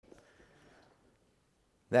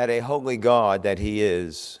that a holy God that he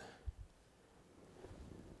is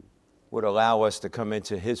would allow us to come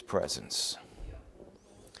into his presence.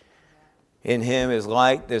 In him is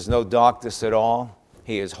light. There's no darkness at all.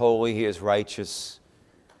 He is holy. He is righteous.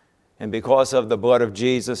 And because of the blood of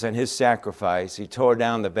Jesus and his sacrifice, he tore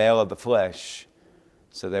down the veil of the flesh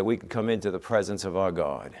so that we could come into the presence of our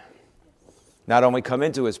God. Not only come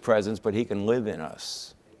into his presence, but he can live in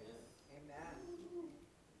us.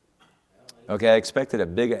 Okay, I expected a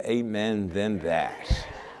bigger amen than that.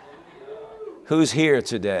 Who's here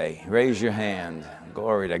today? Raise your hand.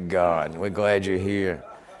 Glory to God. We're glad you're here.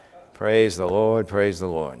 Praise the Lord. Praise the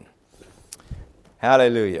Lord.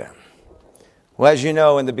 Hallelujah. Well, as you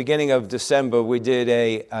know, in the beginning of December, we did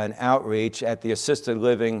an outreach at the assisted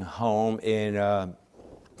living home in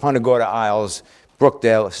Punta Gorda Isles,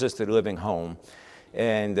 Brookdale Assisted Living Home.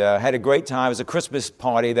 And had a great time. It was a Christmas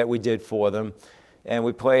party that we did for them. And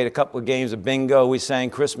we played a couple of games of bingo. We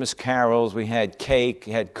sang Christmas carols. We had cake,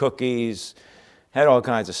 had cookies, had all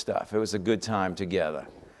kinds of stuff. It was a good time together.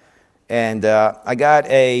 And I got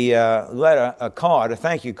a letter, a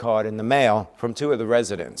thank you card in the mail from two of the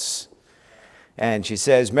residents. And she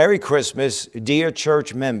says, "Merry Christmas, dear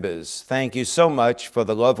church members. Thank you so much for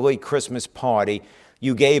the lovely Christmas party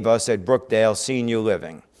you gave us at Brookdale Senior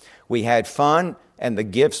Living. We had fun and the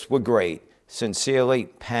gifts were great. Sincerely,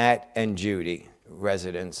 Pat and Judy,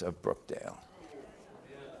 residents of Brookdale."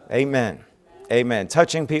 Amen. Amen.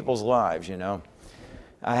 Touching people's lives, you know.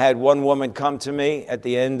 I had one woman come to me at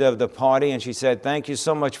the end of the party and she said, "Thank you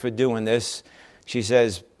so much for doing this." She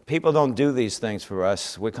says, "People don't do these things for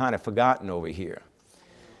us. We're kind of forgotten over here."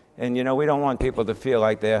 And, you know, we don't want people to feel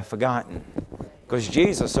like they're forgotten, because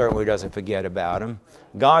Jesus certainly doesn't forget about them.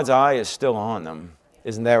 God's eye is still on them.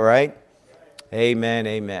 Isn't that right? Amen,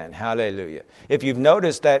 amen. Hallelujah. If you've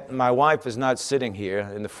noticed that my wife is not sitting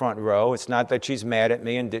here in the front row, it's not that she's mad at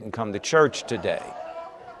me and didn't come to church today.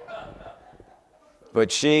 But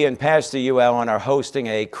she and Pastor Ellen are hosting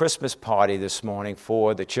a Christmas party this morning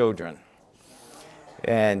for the children.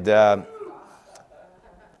 And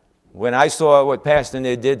when I saw what Pastor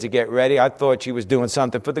Nid did to get ready, I thought she was doing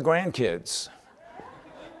something for the grandkids.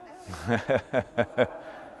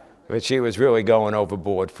 But she was really going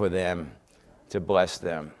overboard for them, to bless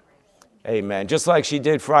them. Amen. Just like she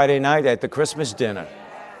did Friday night at the Christmas dinner.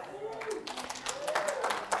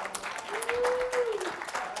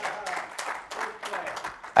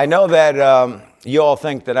 I know that you all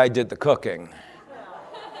think that I did the cooking.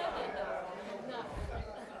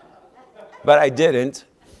 But I didn't,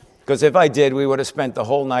 because if I did, we would have spent the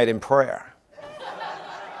whole night in prayer.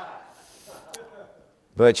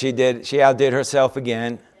 But she outdid herself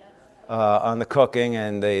again on the cooking,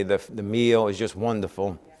 and the meal is just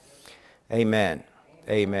wonderful. Amen.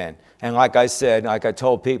 Amen. And like I said, like I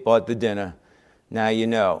told people at the dinner, now you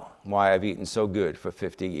know why I've eaten so good for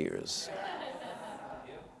 50 years.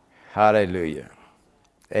 Hallelujah.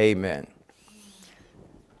 Amen.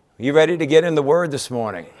 You ready to get in the Word this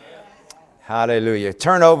morning? Hallelujah.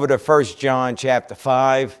 Turn over to 1 John chapter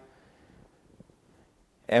 5,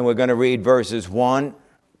 and we're going to read verses 1,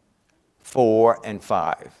 4, and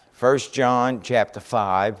 5. 1 John chapter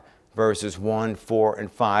 5, verses 1, 4, and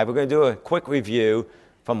 5. We're going to do a quick review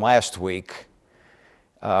from last week,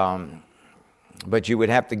 but you would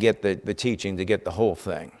have to get the teaching to get the whole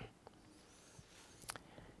thing.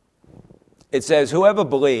 It says, "Whoever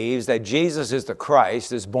believes that Jesus is the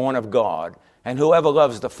Christ is born of God, and whoever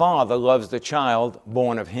loves the Father loves the child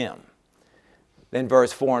born of him." Then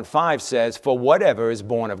verse 4 and 5 says, "For whatever is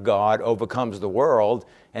born of God overcomes the world,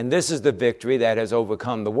 and this is the victory that has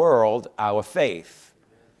overcome the world, our faith."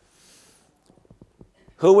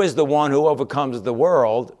 Who is the one who overcomes the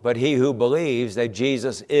world but he who believes that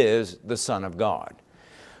Jesus is the Son of God?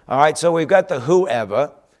 All right, so we've got the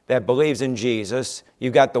whoever that believes in Jesus.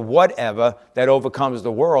 You've got the whatever that overcomes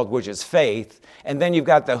the world, which is faith. And then you've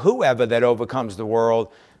got the whoever that overcomes the world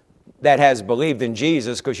that has believed in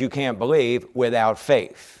Jesus, because you can't believe without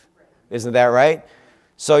faith. Isn't that right?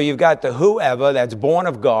 So you've got the whoever that's born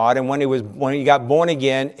of God, and when he got born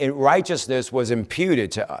again, righteousness was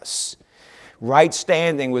imputed to us. Right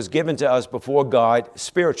standing was given to us before God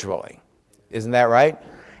spiritually. Isn't that right?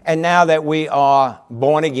 And now that we are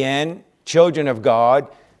born again, children of God,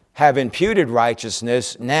 have imputed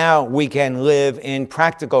righteousness, now we can live in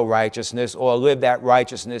practical righteousness, or live that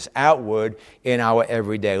righteousness outward in our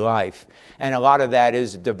everyday life. And a lot of that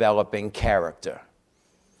is developing character.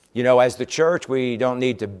 You know, as the church, we don't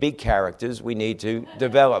need to be characters, we need to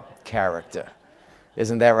develop character.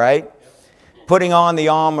 Isn't that right? Putting on the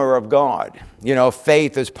armor of God. You know,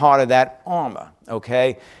 faith is part of that armor,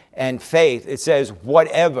 okay? And faith, it says,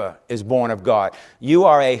 whatever is born of God. You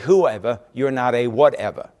are a whoever, you're not a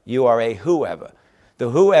whatever. You are a whoever. The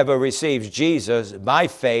whoever receives Jesus by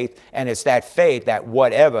faith, and it's that faith, that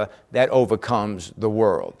whatever, that overcomes the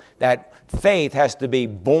world. That faith has to be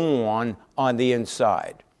born on the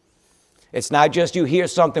inside. It's not just you hear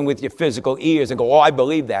something with your physical ears and go, oh, I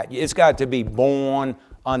believe that. It's got to be born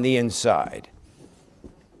on the inside.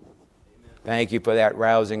 Thank you for that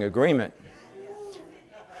rousing agreement.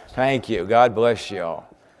 Thank you. God bless you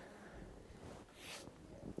all.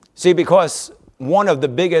 See, because one of the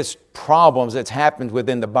biggest problems that's happened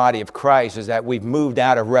within the body of Christ is that we've moved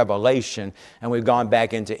out of revelation and we've gone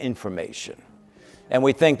back into information. And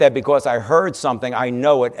we think that because I heard something, I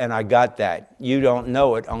know it and I got that. You don't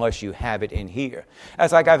know it unless you have it in here.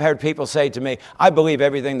 That's like I've heard people say to me, I believe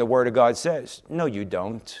everything the Word of God says. No, you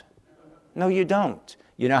don't. No, you don't.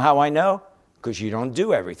 You know how I know? Because you don't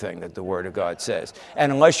do everything that the Word of God says.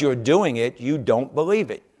 And unless you're doing it, you don't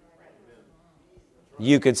believe it.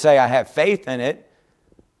 You could say, I have faith in it.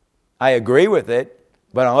 I agree with it.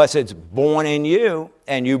 But unless it's born in you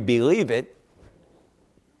and you believe it,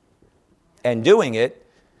 and doing it,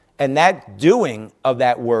 and that doing of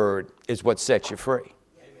that word is what sets you free.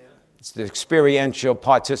 Amen. It's the experiential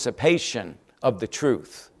participation of the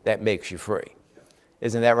truth that makes you free.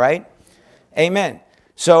 Isn't that right? Amen.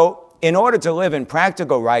 So in order to live in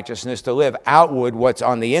practical righteousness, to live outward what's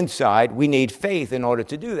on the inside, we need faith in order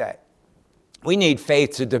to do that. We need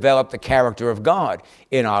faith to develop the character of God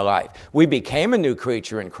in our life. We became a new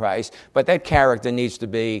creature in Christ, but that character needs to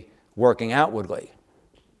be working outwardly.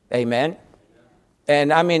 Amen.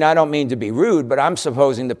 And I mean, I don't mean to be rude, but I'm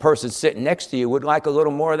supposing the person sitting next to you would like a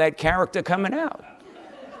little more of that character coming out.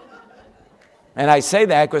 And I say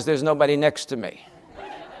that because there's nobody next to me.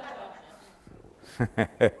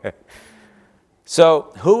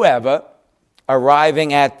 So whoever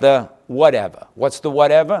arriving at the whatever. What's the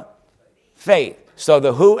whatever? Faith. So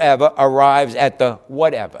the whoever arrives at the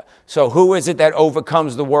whatever. So who is it that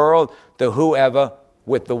overcomes the world? The whoever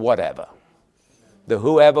with the whatever. The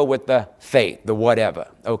whoever with the faith, the whatever,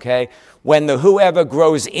 okay? When the whoever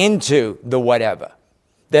grows into the whatever,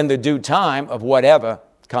 then the due time of whatever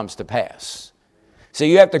comes to pass. So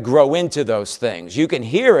you have to grow into those things. You can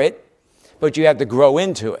hear it, but you have to grow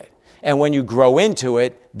into it. And when you grow into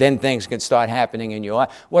it, then things can start happening in your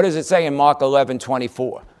life. What does it say in Mark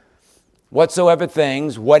 11:24? Whatever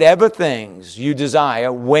things you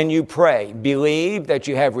desire when you pray, believe that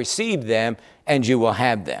you have received them and you will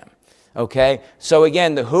have them. Okay, so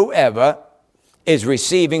again, the whoever is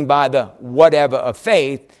receiving by the whatever of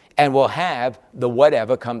faith and will have the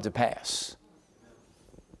whatever come to pass.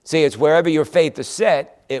 See, it's wherever your faith is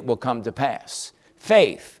set, it will come to pass.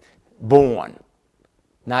 Faith, born,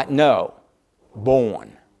 not know,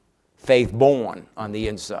 born. Faith born on the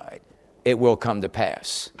inside. It will come to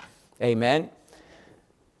pass. Amen.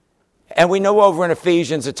 And we know over in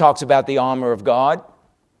Ephesians it talks about the armor of God.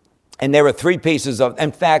 And there are three pieces of,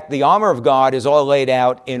 in fact, the armor of God is all laid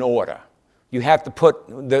out in order. You have to put,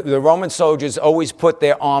 the Roman soldiers always put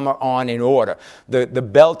their armor on in order. The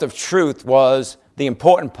belt of truth was the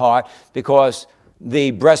important part because the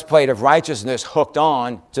breastplate of righteousness hooked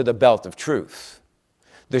on to the belt of truth.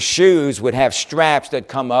 The shoes would have straps that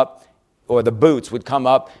come up, or the boots would come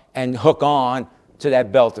up and hook on to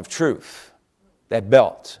that belt of truth, that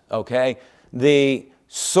belt, okay? The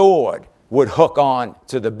sword would hook on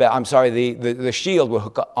to the belt. The shield would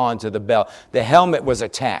hook on to the belt. The helmet was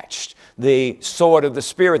attached. The sword of the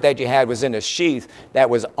Spirit that you had was in a sheath that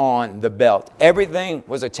was on the belt. Everything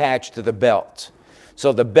was attached to the belt.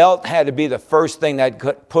 So the belt had to be the first thing that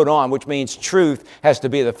got put on, which means truth has to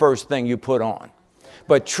be the first thing you put on.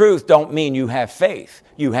 But truth don't mean you have faith.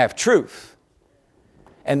 You have truth.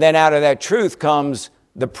 And then out of that truth comes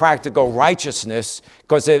the practical righteousness,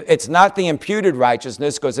 because it's not the imputed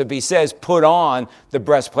righteousness, because if he says put on the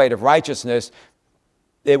breastplate of righteousness,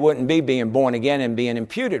 it wouldn't be being born again and being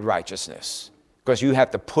imputed righteousness, because you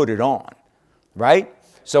have to put it on, right?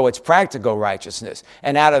 So it's practical righteousness.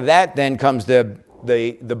 And out of that then comes the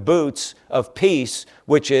boots of peace,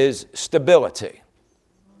 which is stability.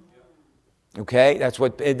 Okay, that's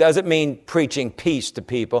what, it doesn't mean preaching peace to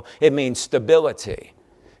people, it means stability.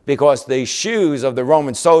 Because the shoes of the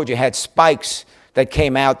Roman soldier had spikes that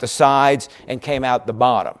came out the sides and came out the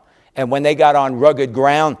bottom. And when they got on rugged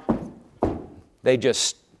ground, they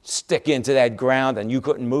just stick into that ground and you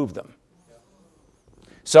couldn't move them.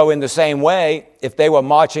 So in the same way, if they were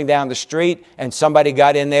marching down the street and somebody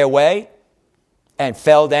got in their way and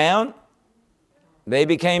fell down, they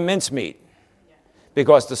became mincemeat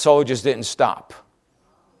because the soldiers didn't stop.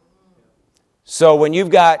 So when you've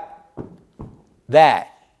got that,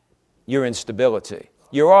 your instability.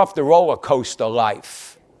 You're off the roller coaster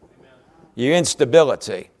life. Your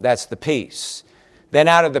instability, that's the peace. Then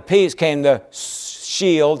out of the peace came the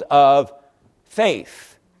shield of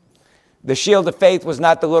faith. The shield of faith was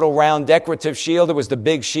not the little round decorative shield. It was the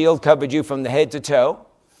big shield, covered you from the head to toe.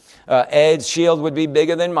 Ed's shield would be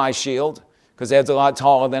bigger than my shield because Ed's a lot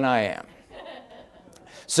taller than I am.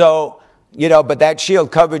 So, but that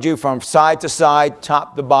shield covered you from side to side,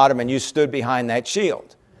 top to bottom, and you stood behind that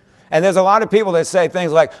shield. And there's a lot of people that say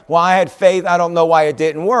things like, well, I had faith, I don't know why it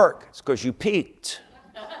didn't work. It's because you peeked.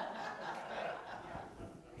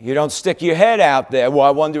 You don't stick your head out there. Well,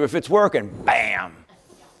 I wonder if it's working. Bam!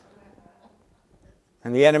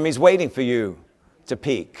 And the enemy's waiting for you to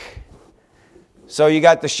peek. So you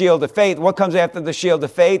got the shield of faith. What comes after the shield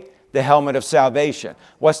of faith? The helmet of salvation.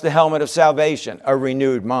 What's the helmet of salvation? A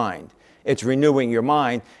renewed mind. It's renewing your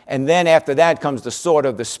mind. And then after that comes the sword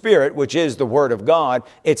of the Spirit, which is the Word of God.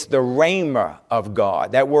 It's the rhema of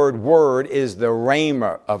God. That word is the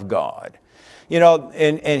rhema of God.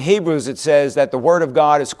 In Hebrews it says that the Word of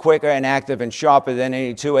God is quicker and active and sharper than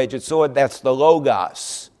any two-edged sword. That's the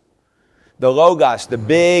Logos. The Logos, the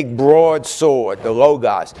big, broad sword, the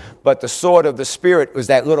Logos. But the sword of the Spirit was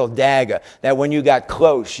that little dagger that when you got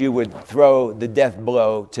close, you would throw the death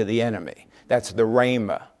blow to the enemy. That's the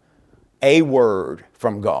rhema. A word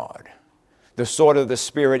from God. The sword of the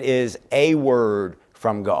Spirit is a word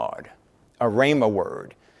from God, a rhema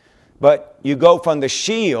word. But you go from the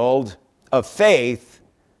shield of faith,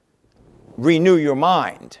 renew your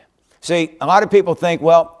mind. See, a lot of people think,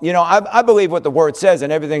 well, I believe what the Word says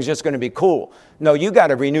and everything's just going to be cool. No, you got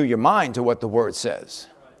to renew your mind to what the Word says.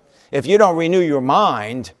 If you don't renew your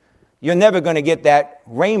mind, you're never going to get that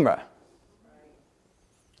rhema.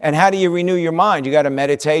 And how do you renew your mind? You got to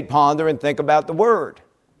meditate, ponder, and think about the Word.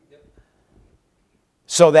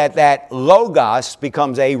 So that Logos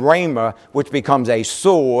becomes a rhema, which becomes a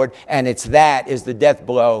sword, and that is the death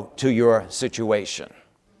blow to your situation.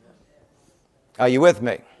 Are you with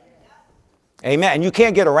me? Amen. And you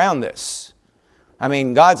can't get around this. I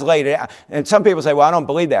mean, God's laid it out. And some people say, well, I don't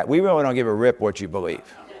believe that. We really don't give a rip what you believe.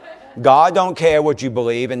 God don't care what you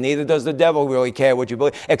believe, and neither does the devil really care what you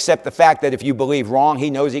believe, except the fact that if you believe wrong, he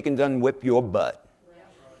knows he can done whip your butt.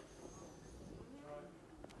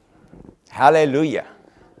 Hallelujah.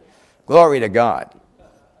 Glory to God.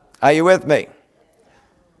 Are you with me?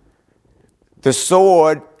 The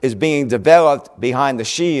sword is being developed behind the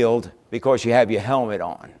shield because you have your helmet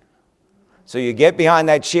on. So you get behind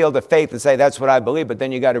that shield of faith and say, that's what I believe, but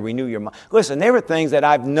then you got to renew your mind. Listen, there were things that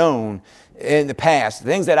I've known in the past,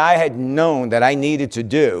 things that I had known that I needed to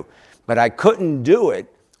do, but I couldn't do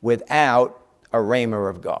it without a rhema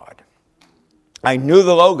of God. I knew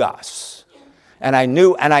the Logos, and I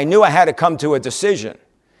knew I had to come to a decision.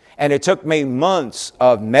 And it took me months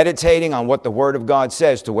of meditating on what the Word of God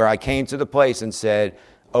says to where I came to the place and said,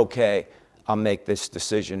 okay, I'll make this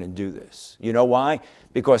decision and do this. You know why?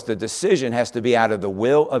 Because the decision has to be out of the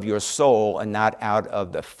will of your soul and not out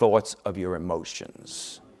of the thoughts of your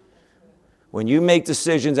emotions. When you make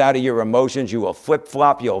decisions out of your emotions, you will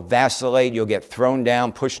flip-flop, you'll vacillate, you'll get thrown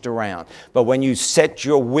down, pushed around. But when you set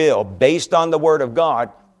your will based on the Word of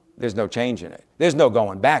God, there's no change in it. There's no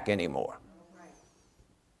going back anymore.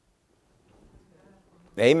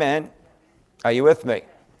 Amen. Are you with me?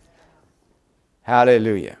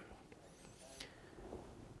 Hallelujah.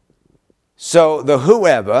 So the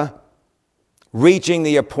whoever reaching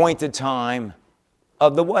the appointed time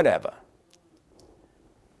of the whatever.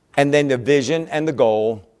 And then the vision and the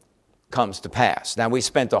goal comes to pass. Now we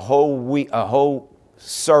spent a whole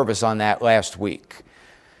service on that last week.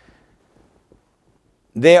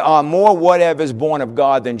 There are more whatevers born of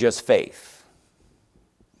God than just faith.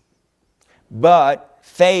 But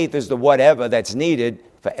faith is the whatever that's needed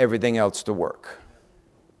for everything else to work.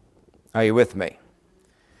 Are you with me?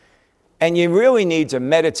 And you really need to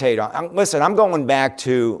meditate on. Listen, I'm going back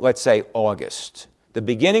to, let's say, August. The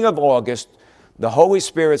beginning of August, the Holy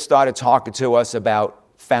Spirit started talking to us about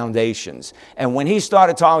foundations. And when he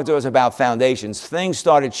started talking to us about foundations, things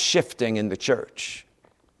started shifting in the church.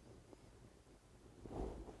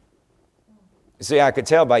 See, I could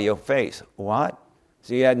tell by your face. What?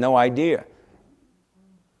 See, you had no idea.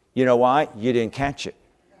 You know why? You didn't catch it.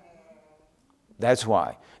 That's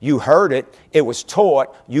why. You heard it, it was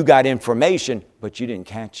taught, you got information, but you didn't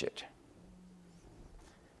catch it.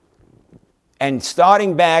 And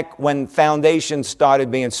starting back when foundations started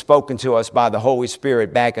being spoken to us by the Holy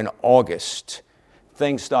Spirit back in August,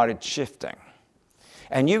 things started shifting.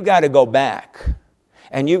 And you've got to go back.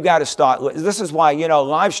 And you've got to start. This is why,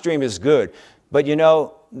 live stream is good. But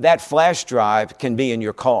that flash drive can be in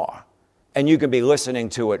your car. And you can be listening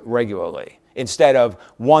to it regularly instead of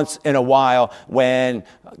once in a while when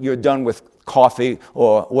you're done with coffee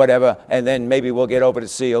or whatever, and then maybe we'll get over to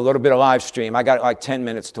see a little bit of live stream. I got like 10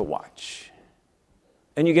 minutes to watch.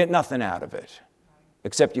 And you get nothing out of it,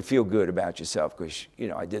 except you feel good about yourself because,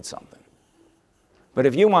 I did something. But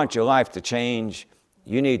if you want your life to change,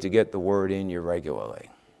 you need to get the word in you regularly.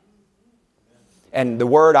 And the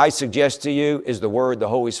word I suggest to you is the word the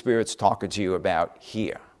Holy Spirit's talking to you about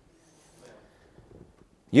here.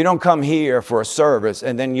 You don't come here for a service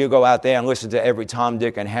and then you go out there and listen to every Tom,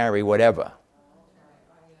 Dick, and Harry, whatever.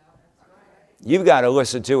 You've got to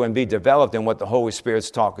listen to and be developed in what the Holy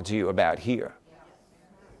Spirit's talking to you about here.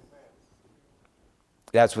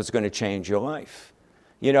 That's what's going to change your life.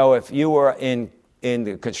 If you were in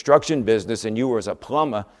the construction business and you were as a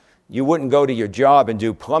plumber, you wouldn't go to your job and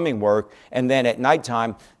do plumbing work and then at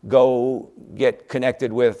nighttime go get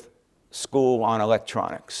connected with school on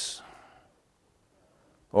electronics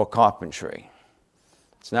or carpentry.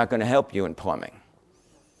 It's not going to help you in plumbing.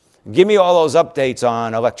 Give me all those updates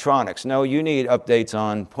on electronics. No, you need updates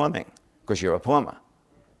on plumbing because you're a plumber.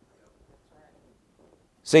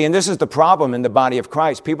 See, and this is the problem in the body of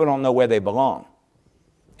Christ. People don't know where they belong.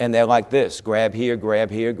 And they're like this, grab here, grab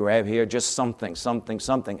here, grab here, just something.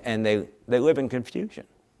 And they live in confusion,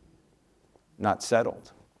 not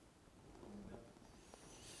settled.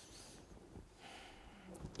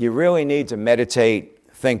 You really need to meditate,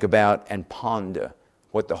 think about, and ponder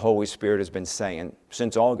what the Holy Spirit has been saying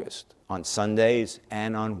since August, on Sundays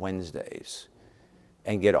and on Wednesdays,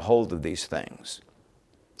 and get a hold of these things.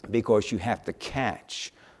 Because you have to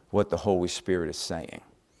catch what the Holy Spirit is saying.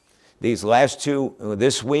 These last two,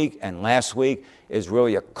 this week and last week, is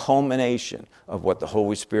really a culmination of what the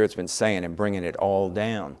Holy Spirit's been saying and bringing it all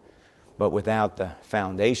down. But without the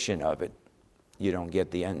foundation of it, you don't get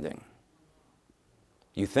the ending.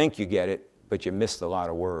 You think you get it, but you missed a lot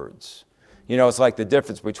of words. It's like the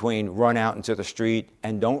difference between run out into the street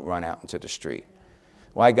and don't run out into the street.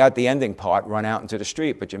 Well, I got the ending part, run out into the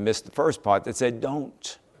street, but you missed the first part that said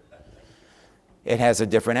don't. It has a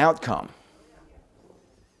different outcome.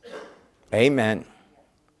 Amen.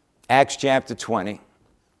 Acts chapter 20.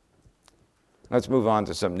 Let's move on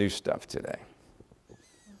to some new stuff today.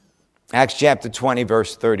 Acts chapter 20,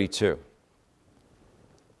 verse 32.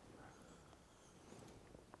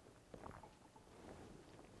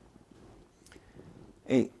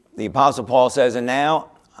 The Apostle Paul says, and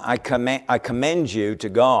now I commend you to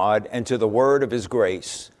God and to the word of his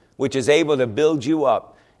grace, which is able to build you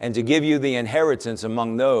up and to give you the inheritance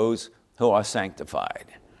among those who are sanctified.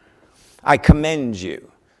 I commend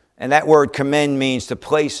you. And that word commend means to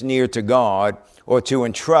place near to God or to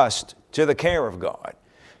entrust to the care of God.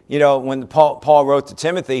 When Paul wrote to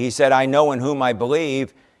Timothy, he said, I know in whom I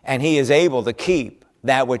believe, and he is able to keep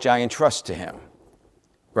that which I entrust to him.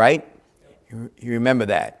 Right? You remember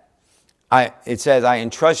that. It says, I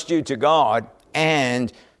entrust you to God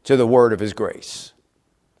and to the word of his grace.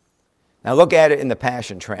 Now look at it in the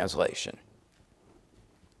Passion Translation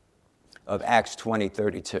of Acts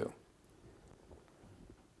 20:32.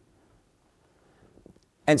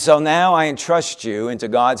 And so now I entrust you into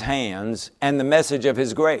God's hands and the message of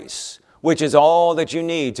his grace, which is all that you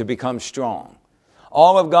need to become strong.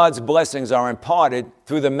 All of God's blessings are imparted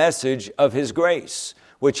through the message of his grace,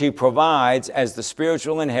 which he provides as the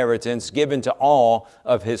spiritual inheritance given to all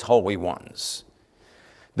of his holy ones.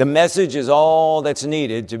 The message is all that's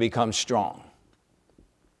needed to become strong.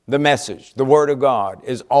 The message, the Word of God,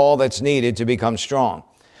 is all that's needed to become strong.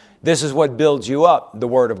 This is what builds you up, the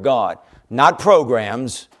Word of God. Not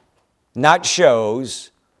programs, not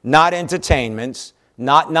shows, not entertainments,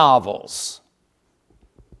 not novels.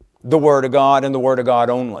 The Word of God and the Word of God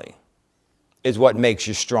only is what makes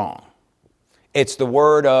you strong. It's the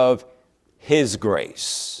word of his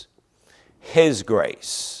grace. His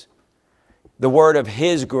grace. The word of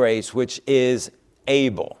his grace, which is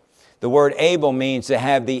able. The word able means to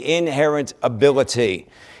have the inherent ability.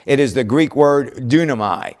 It is the Greek word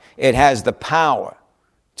dunamai. It has the power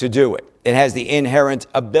to do it. It has the inherent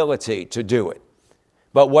ability to do it.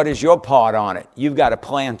 But what is your part on it? You've got to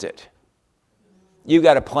plant it. You've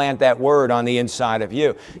got to plant that word on the inside of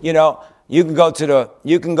you. You can go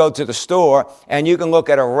to the store and you can look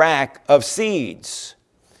at a rack of seeds.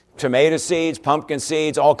 Tomato seeds, pumpkin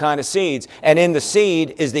seeds, all kinds of seeds. And in the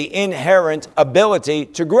seed is the inherent ability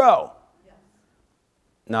to grow.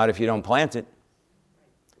 Not if you don't plant it.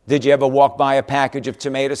 Did you ever walk by a package of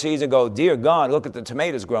tomato seeds and go, dear God, look at the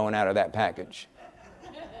tomatoes growing out of that package?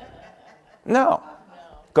 No,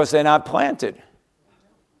 because they're not planted.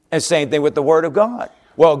 And same thing with the Word of God.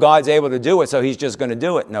 Well, God's able to do it, so he's just going to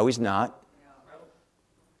do it. No, he's not.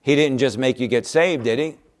 He didn't just make you get saved, did he?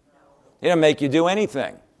 He didn't make you do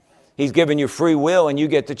anything. He's given you free will, and you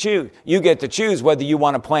get to choose. You get to choose whether you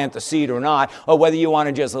want to plant the seed or not, or whether you want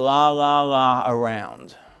to just la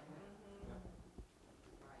around.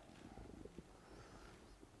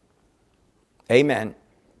 Amen.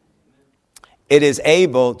 It is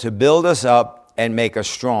able to build us up and make us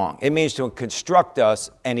strong. It means to construct us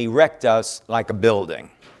and erect us like a building.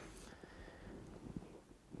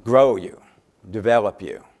 Grow you, develop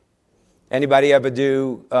you. Anybody ever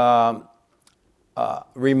do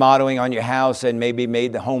remodeling on your house and maybe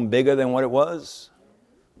made the home bigger than what it was?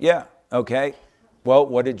 Yeah, okay. Well,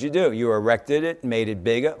 what did you do? You erected it, made it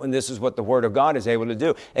bigger, and this is what the Word of God is able to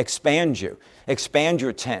do. Expand you. Expand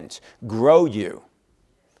your tent. Grow you.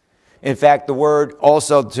 In fact, the word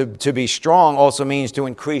also to be strong also means to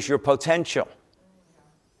increase your potential.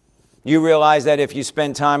 You realize that if you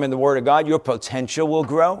spend time in the Word of God, your potential will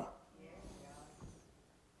grow?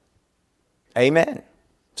 Amen.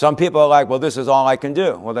 Some people are like, well, this is all I can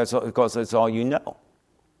do. Well, that's because that's all you know.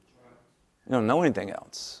 You don't know anything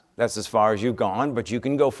else. That's as far as you've gone, but you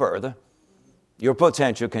can go further. Your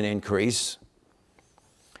potential can increase.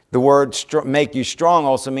 The word make you strong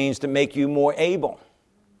also means to make you more able.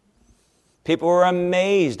 People are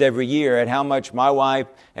amazed every year at how much my wife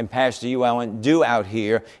and Pastor Hugh Ellen do out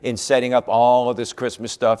here in setting up all of this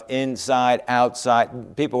Christmas stuff, inside,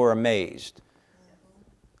 outside. People are amazed.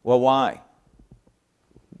 Well, why?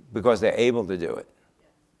 Because they're able to do it.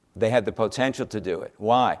 They had the potential to do it.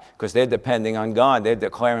 Why? Because they're depending on God. They're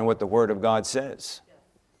declaring what the Word of God says.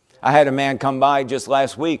 I had a man come by just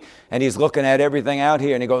last week, and he's looking at everything out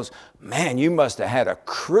here, and he goes, man, you must have had a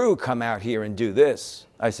crew come out here and do this.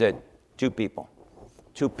 I said, 2 people.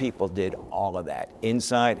 2 people did all of that,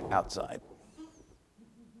 inside, outside.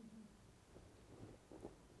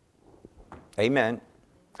 Amen.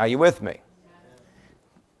 Are you with me?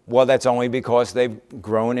 Well, that's only because they've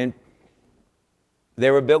grown in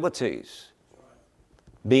their abilities,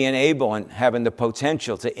 being able and having the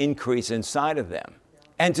potential to increase inside of them,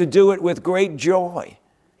 and to do it with great joy.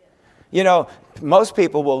 You know, most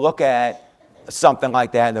people will look at something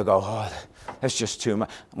like that and they'll go, oh, that's just too much.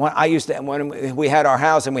 When we had our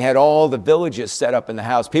house and we had all the villages set up in the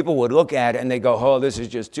house, people would look at it and they go, oh, this is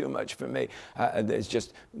just too much for me. It's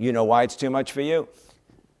just, you know why it's too much for you?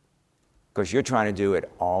 Because you're trying to do it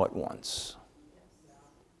all at once.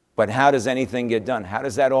 But how does anything get done? How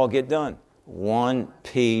does that all get done? One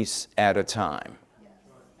piece at a time.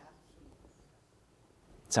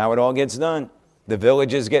 That's how it all gets done. The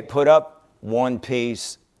villages get put up one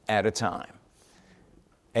piece at a time.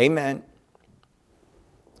 Amen.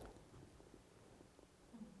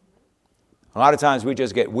 A lot of times we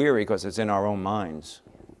just get weary because it's in our own minds.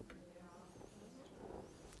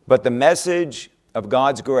 But the message of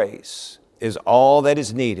God's grace is all that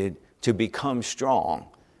is needed to become strong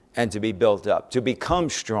and to be built up. To become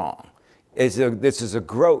strong, this is a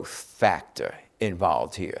growth factor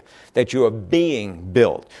involved here, that you are being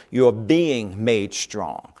built, you are being made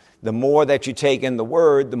strong. The more that you take in the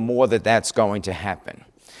Word, the more that's going to happen.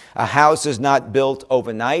 A house is not built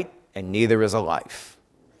overnight, and neither is a life.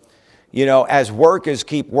 You know, as workers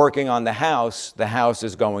keep working on the house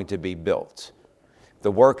is going to be built. If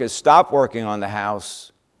the workers stop working on the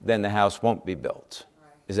house, then the house won't be built.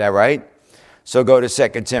 Is that right? So go to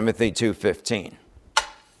 2 Timothy 2:15.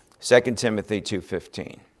 2 Timothy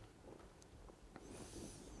 2:15.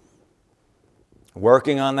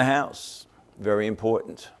 Working on the house, very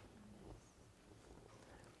important.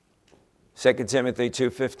 2 Timothy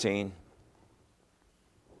 2:15.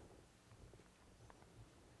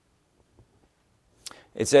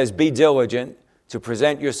 It says, be diligent to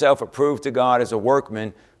present yourself approved to God as a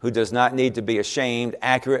workman who does not need to be ashamed,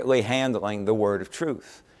 accurately handling the word of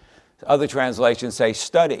truth. Other translations say,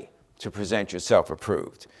 study to present yourself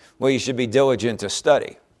approved. Well, you should be diligent to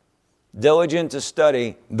study. Diligent to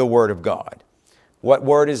study the Word of God. What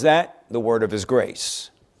word is that? The word of His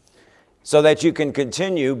grace. So that you can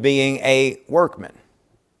continue being a workman.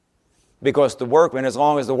 Because the workman, as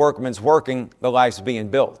long as the workman's working, the life's being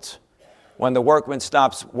built. When the workman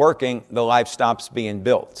stops working, the life stops being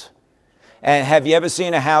built. And have you ever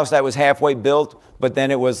seen a house that was halfway built, but then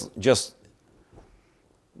it was just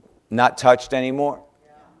not touched anymore?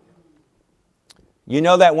 You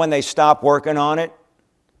know that when they stop working on it,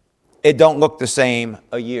 it don't look the same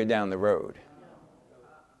a year down the road.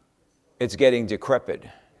 It's getting decrepit.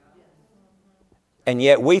 And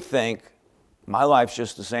yet we think, my life's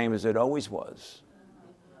just the same as it always was.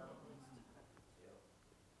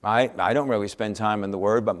 I don't really spend time in the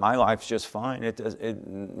Word, but my life's just fine.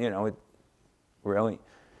 Really.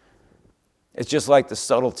 It's just like the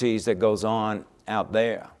subtleties that goes on out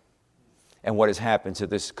there and what has happened to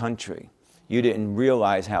this country. You didn't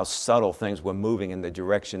realize how subtle things were moving in the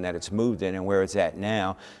direction that it's moved in and where it's at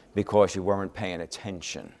now because you weren't paying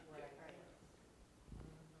attention.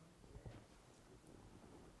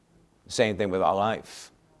 Same thing with our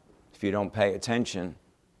life. If you don't pay attention,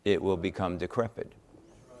 it will become decrepit.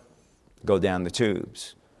 Go down the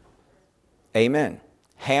tubes. Amen.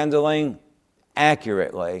 Handling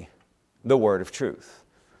accurately the word of truth.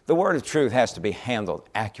 The word of truth has to be handled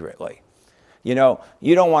accurately. You know,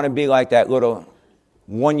 you don't want to be like that little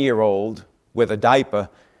 1-year-old with a diaper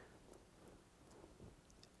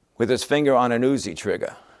with his finger on an Uzi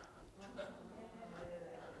trigger.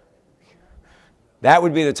 That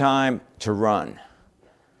would be the time to run.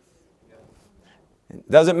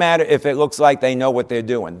 It doesn't matter if it looks like they know what they're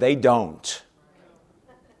doing. They don't.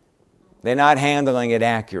 They're not handling it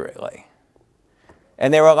accurately.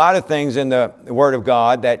 And there are a lot of things in the Word of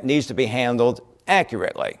God that needs to be handled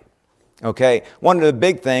accurately. Okay? One of the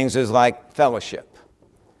big things is like fellowship.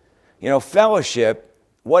 You know, fellowship,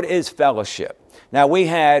 what is fellowship? Now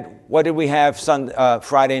what did we have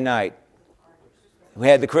Friday night? We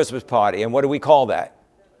had the Christmas party, and what do we call that?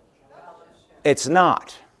 It's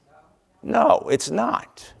not. No, it's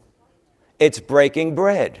not. It's breaking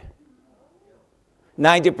bread.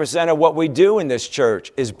 90% of what we do in this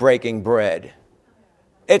church is breaking bread.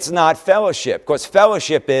 It's not fellowship, because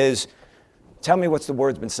fellowship is, tell me what's the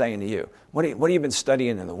Word's been saying to you. What have you been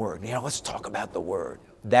studying in the Word? You know, let's talk about the Word.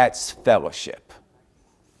 That's fellowship.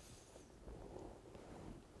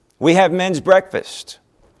 We have men's breakfast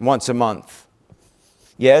once a month.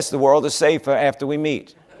 Yes, the world is safer after we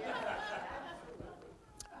meet.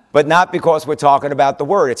 But not because we're talking about the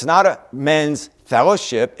Word. It's not a men's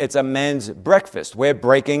fellowship. It's a men's breakfast. We're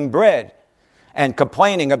breaking bread and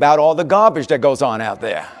complaining about all the garbage that goes on out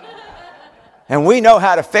there. And we know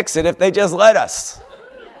how to fix it if they just let us.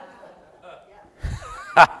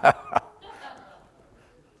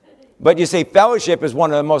 But you see, fellowship is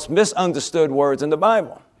one of the most misunderstood words in the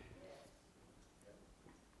Bible.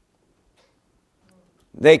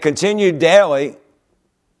 They continued daily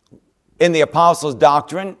in the apostles'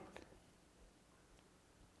 doctrine,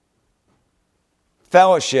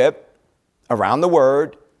 fellowship around the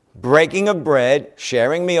Word, breaking of bread,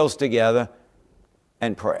 sharing meals together,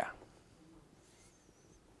 and prayer.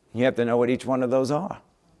 You have to know what each one of those are.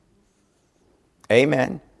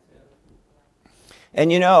 Amen.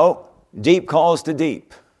 And you know, deep calls to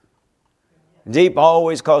deep. Deep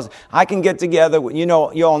always calls. I can get together, you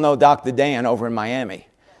all know Dr. Dan over in Miami.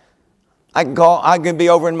 I can be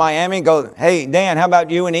over in Miami and go, hey, Dan, how about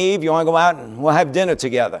you and Eve? You want to go out and we'll have dinner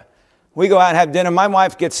together? We go out and have dinner. My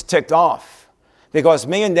wife gets ticked off because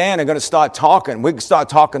me and Dan are going to start talking. We can start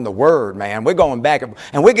talking the Word, man. We're going back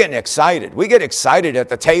and we're getting excited. We get excited at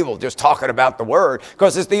the table just talking about the Word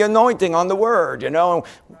because it's the anointing on the Word, you know.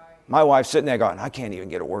 My wife's sitting there going, I can't even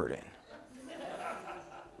get a word in.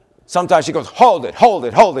 Sometimes she goes, hold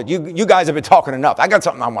it. You guys have been talking enough. I got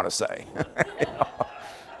something I want to say.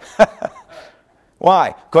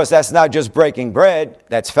 Why? Because that's not just breaking bread,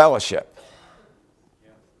 that's fellowship.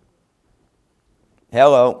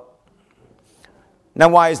 Hello. Now,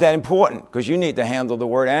 why is that important? Because you need to handle the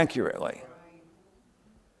Word accurately.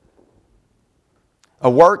 A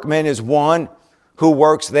workman is one who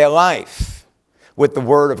works their life with the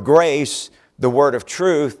word of grace, the word of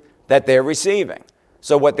truth that they're receiving.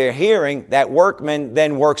 So what they're hearing, that workman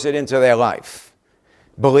then works it into their life.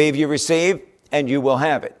 Believe you receive, and you will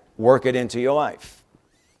have it. Work it into your life.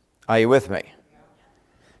 Are you with me?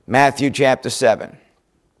 Matthew chapter 7.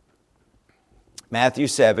 Matthew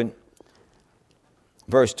 7,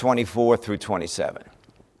 verse 24 through 27.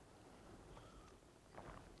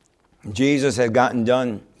 Jesus had gotten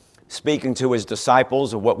done speaking to his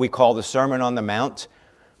disciples of what we call the Sermon on the Mount.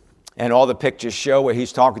 And all the pictures show where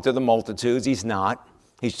he's talking to the multitudes. He's not.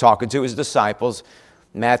 He's talking to his disciples.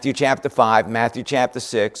 Matthew chapter 5, Matthew chapter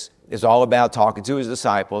 6 is all about talking to his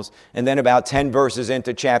disciples. And then about 10 verses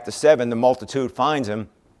into chapter 7, the multitude finds him.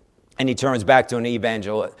 And he turns back to an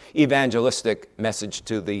evangelistic message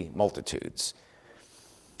to the multitudes.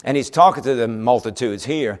 And he's talking to the multitudes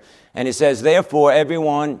here. And he says, therefore,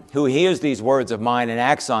 everyone who hears these words of mine and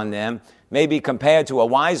acts on them may be compared to a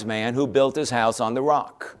wise man who built his house on the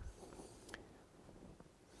rock.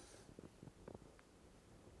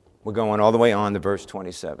 We're going all the way on to verse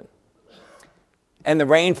 27. And the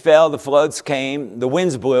rain fell, the floods came, the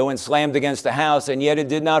winds blew and slammed against the house, and yet it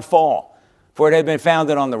did not fall, for it had been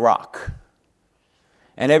founded on the rock.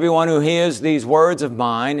 And everyone who hears these words of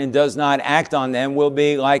mine and does not act on them will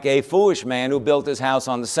be like a foolish man who built his house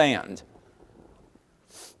on the sand.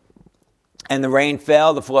 And the rain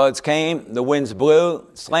fell, the floods came, the winds blew,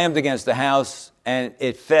 slammed against the house, and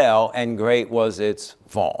it fell, and great was its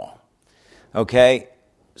fall. Okay?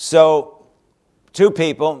 So, two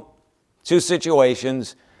people, two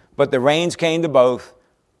situations, but the rains came to both,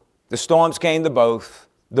 the storms came to both,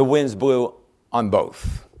 the winds blew on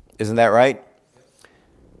both. Isn't that right?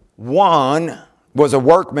 One was a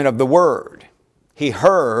workman of the word. He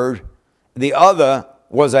heard. The other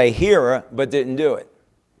was a hearer, but didn't do it.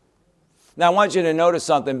 Now, I want you to notice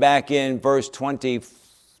something back in verse 25.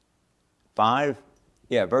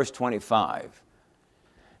 Yeah, verse 25.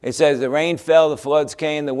 It says, the rain fell, the floods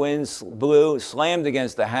came, the winds blew, slammed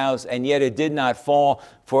against the house, and yet it did not fall,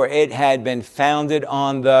 for it had been founded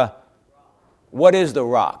on the... What is the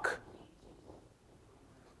rock?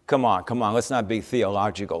 Come on, let's not be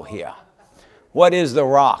theological here. What is the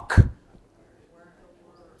rock?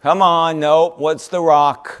 Come on, nope. What's the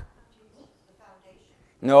rock?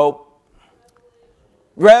 Nope.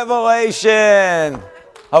 Revelation.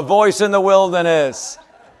 A voice in the wilderness.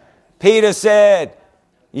 Peter said,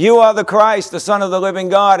 you are the Christ, the Son of the living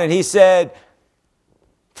God. And he said,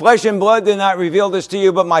 flesh and blood did not reveal this to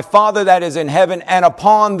you, but my Father that is in heaven. And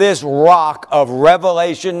upon this rock of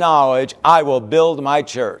revelation knowledge, I will build my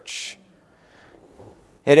church.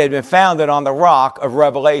 It had been founded on the rock of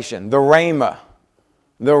revelation, the Rhema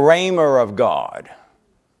of God,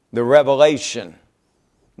 the revelation,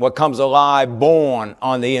 what comes alive, born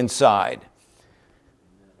on the inside.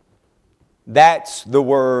 That's the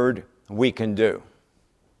word we can do.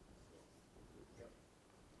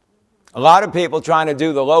 A lot of people trying to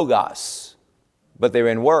do the Logos, but they're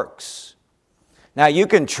in works. Now, you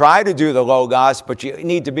can try to do the Logos, but you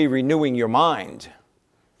need to be renewing your mind.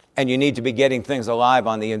 And you need to be getting things alive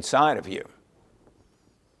on the inside of you.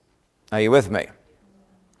 Are you with me?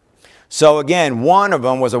 So again, one of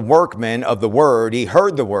them was a workman of the word. He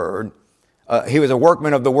heard the word. He was a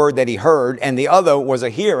workman of the word that he heard. And the other was a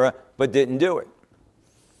hearer, but didn't do it.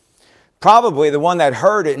 Probably the one that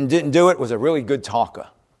heard it and didn't do it was a really good talker.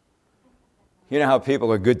 You know how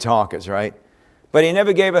people are good talkers, right? But he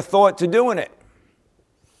never gave a thought to doing it.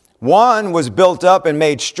 One was built up and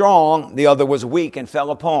made strong. The other was weak and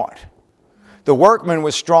fell apart. The workman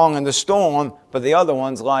was strong in the storm, but the other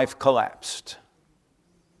one's life collapsed.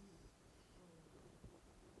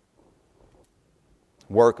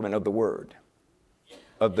 Workman of the word,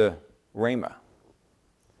 of the Rhema.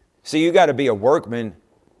 See, you got to be a workman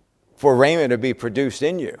for Rhema to be produced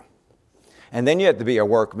in you. And then you have to be a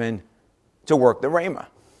workman to work the Rhema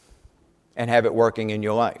and have it working in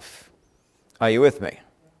your life. Are you with me?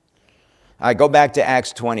 I go back to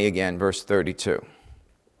Acts 20 again, verse 32.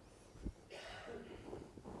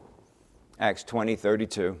 Acts 20,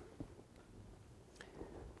 32.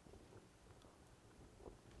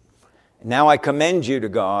 Now I commend you to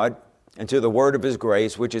God and to the word of his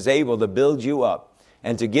grace, which is able to build you up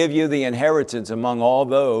and to give you the inheritance among all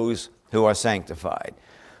those who are sanctified.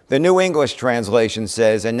 The New English translation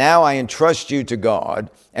says, and now I entrust you to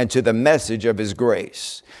God and to the message of his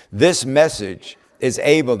grace. This message is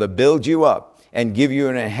able to build you up and give you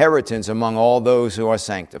an inheritance among all those who are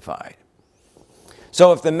sanctified.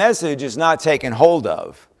 So if the message is not taken hold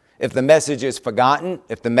of, if the message is forgotten,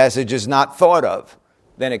 if the message is not thought of,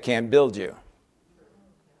 then it can't build you.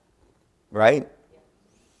 Right?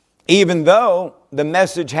 Even though the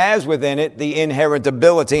message has within it the inherent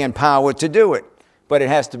ability and power to do it, but it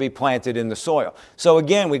has to be planted in the soil. So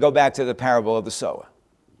again, we go back to the parable of the sower.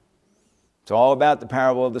 It's all about the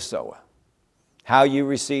parable of the sower. How you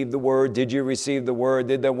received the word. Did you receive the word?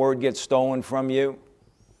 Did the word get stolen from you?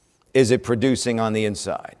 Is it producing on the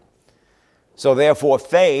inside? So therefore,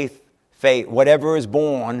 faith, whatever is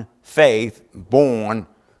born, faith, born,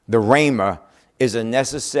 the Rhema, is a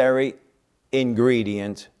necessary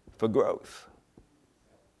ingredient for growth.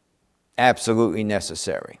 Absolutely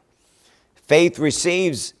necessary. Faith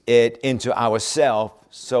receives it into ourself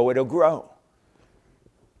so it'll grow.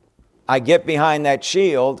 I get behind that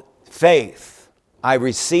shield, faith. I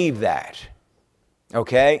receive that.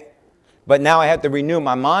 Okay? But now I have to renew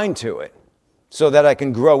my mind to it so that I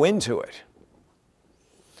can grow into it.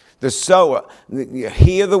 The sower,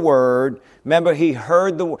 hear the word. Remember, he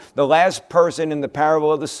heard the last person in the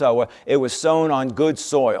parable of the sower. It was sown on good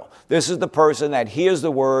soil. This is the person that hears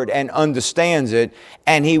the word and understands it,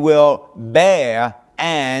 and he will bear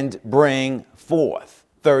and bring forth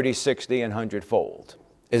 30, 60, and 100-fold.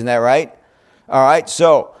 Isn't that right? All right,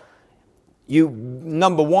 so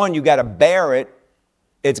number one, you got to bear it.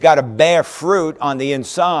 It's got to bear fruit on the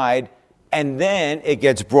inside, and then it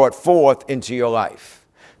gets brought forth into your life.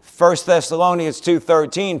 1 Thessalonians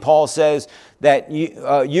 2:13, Paul says that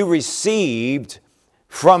you received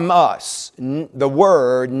from us the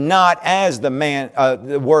word, not as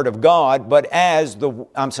the word of God, but as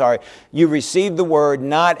you received the word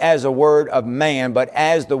not as a word of man, but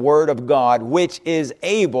as the word of God, which is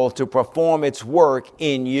able to perform its work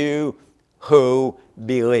in you who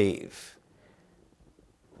believe.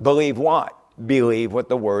 Believe what? Believe what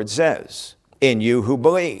the word says. In you who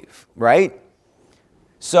believe, right?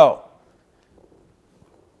 So,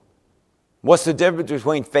 what's the difference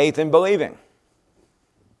between faith and believing?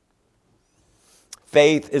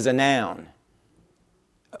 Faith is a noun.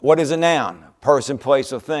 What is a noun? Person,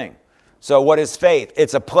 place, or thing. So what is faith?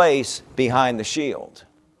 It's a place behind the shield.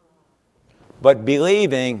 But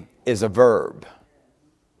believing is a verb.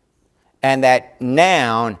 And that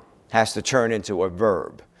noun has to turn into a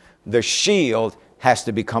verb. The shield has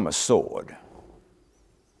to become a sword.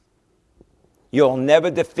 You'll never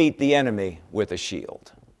defeat the enemy with a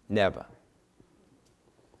shield. Never.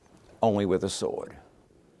 Only with a sword.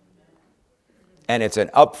 And it's an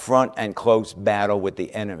upfront and close battle with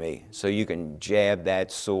the enemy, so you can jab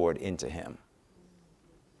that sword into him.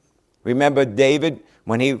 Remember David,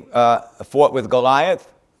 when he fought with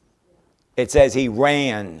Goliath? It says he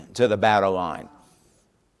ran to the battle line.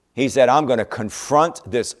 He said, I'm going to confront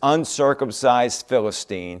this uncircumcised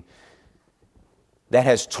Philistine that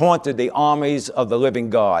has taunted the armies of the living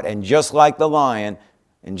God. And just like the lion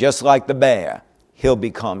and just like the bear, he'll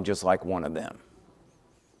become just like one of them.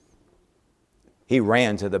 He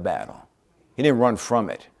ran to the battle. He didn't run from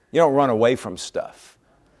it. You don't run away from stuff.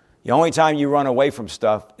 The only time you run away from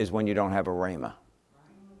stuff is when you don't have a rhema.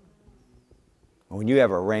 When you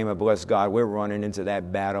have a rhema, bless God, we're running into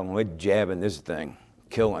that battle and we're jabbing this thing,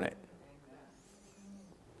 killing it.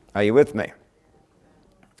 Are you with me?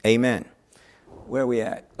 Amen. Where are we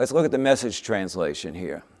at? Let's look at the Message translation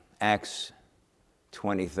here. Acts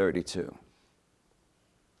 20:32.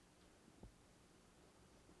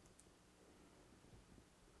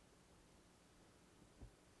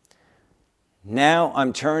 Now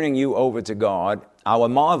I'm turning you over to God, our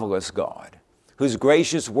marvelous God, whose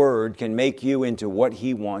gracious word can make you into what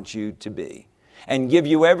he wants you to be and give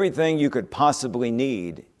you everything you could possibly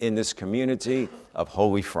need in this community of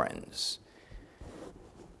holy friends.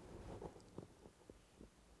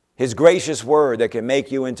 His gracious word that can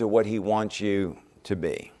make you into what he wants you to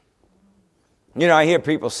be. You know, I hear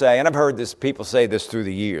people say, and I've heard people say this through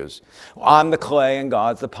the years, well, I'm the clay and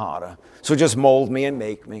God's the potter, so just mold me and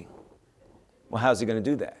make me. Well, how's he going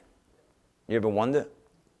to do that? You ever wonder?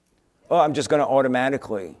 Oh, I'm just going to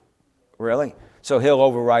automatically. Really? So he'll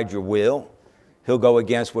override your will. He'll go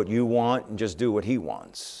against what you want and just do what he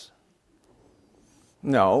wants.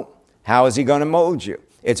 No. How is he going to mold you?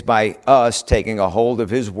 It's by us taking a hold of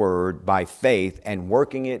his word by faith and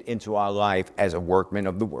working it into our life as a workman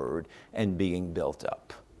of the word and being built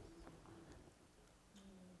up.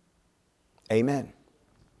 Amen.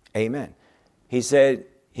 Amen. He said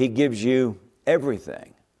he gives you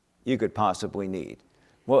everything you could possibly need.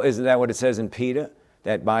 Well, isn't that what it says in Peter?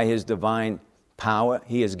 That by his divine power,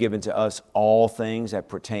 he has given to us all things that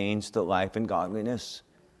pertains to life and godliness.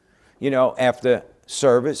 You know, after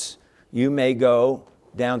service, you may go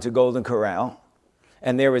down to Golden Corral,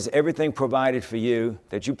 and there is everything provided for you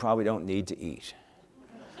that you probably don't need to eat.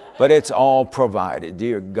 But it's all provided.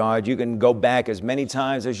 Dear God, you can go back as many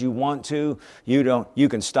times as you want to. You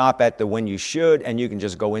can stop at the when you should, and you can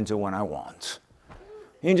just go into when I want.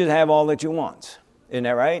 You can just have all that you want. Isn't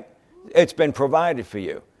that right? It's been provided for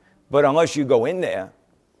you. But unless you go in there,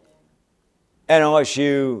 and unless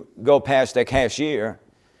you go past the cashier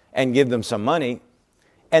and give them some money,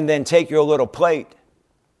 and then take your little plate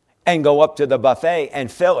and go up to the buffet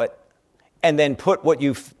and fill it, and then put what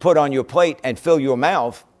you put on your plate and fill your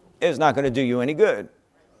mouth, it's not going to do you any good,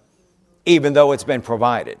 even though it's been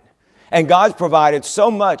provided. And God's provided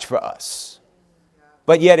so much for us,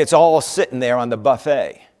 but yet it's all sitting there on the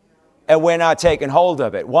buffet, and we're not taking hold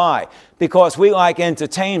of it. Why? Because we like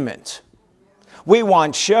entertainment. We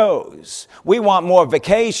want shows. We want more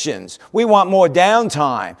vacations. We want more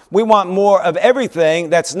downtime. We want more of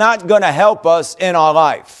everything that's not going to help us in our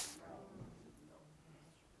life.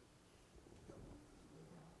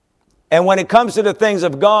 And when it comes to the things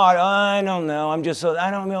of God, I don't know,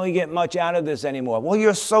 I don't really get much out of this anymore. Well,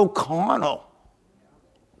 you're so carnal.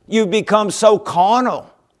 You've become so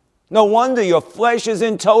carnal. No wonder your flesh is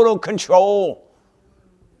in total control.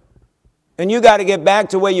 And you got to get back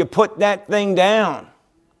to where you put that thing down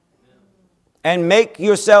and make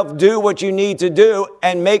yourself do what you need to do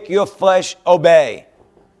and make your flesh obey.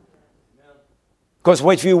 Because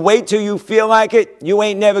if you wait till you feel like it, you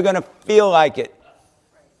ain't never going to feel like it.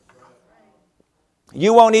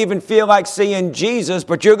 You won't even feel like seeing Jesus,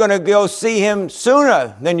 but you're going to go see him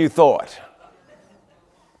sooner than you thought.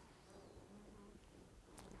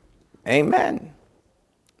 Amen.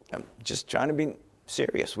 I'm just trying to be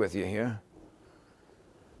serious with you here.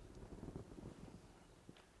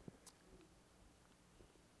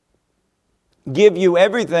 Give you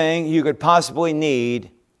everything you could possibly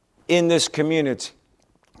need in this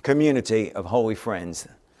community of holy friends.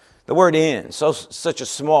 The word in, such a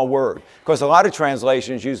small word, because a lot of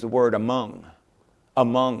translations use the word among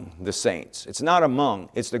the saints. It's not among,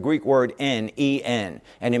 it's the Greek word en, and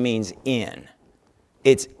it means in.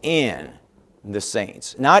 It's in the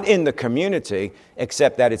saints, not in the community,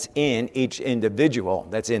 except that it's in each individual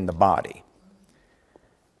that's in the body.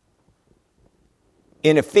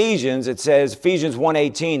 In Ephesians, it says, Ephesians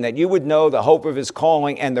 1:18, that you would know the hope of his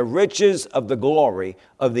calling and the riches of the glory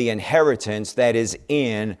of the inheritance that is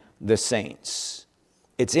in the saints.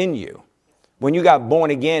 It's in you. When you got born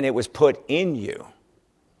again, it was put in you.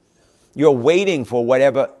 You're waiting for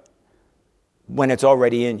whatever when it's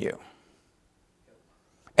already in you.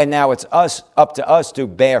 And now it's up to us to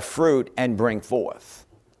bear fruit and bring forth.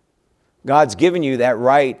 God's given you that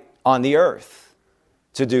right on the earth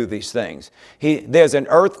to do these things. There's an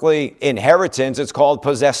earthly inheritance. It's called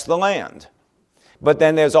possess the land. But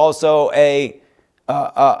then there's also a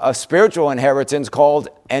spiritual inheritance called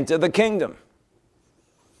enter the kingdom.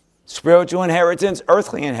 Spiritual inheritance,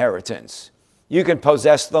 earthly inheritance. You can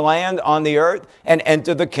possess the land on the earth and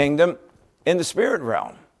enter the kingdom in the spirit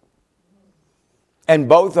realm. And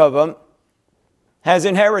both of them has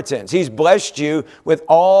inheritance. He's blessed you with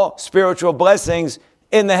all spiritual blessings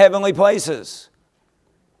in the heavenly places.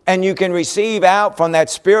 And you can receive out from that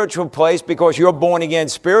spiritual place because you're born again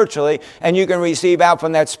spiritually. And you can receive out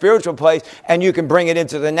from that spiritual place and you can bring it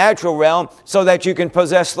into the natural realm so that you can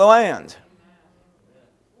possess the land.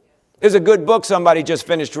 There's a good book somebody just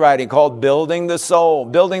finished writing called Building the Soul,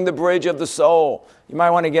 Building the Bridge of the Soul. You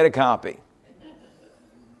might want to get a copy.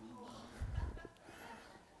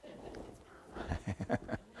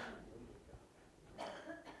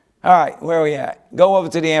 All right, where are we at? Go over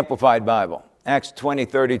to the Amplified Bible. Acts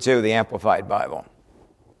 20:32, the Amplified Bible.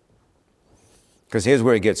 Because here's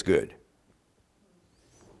where it gets good.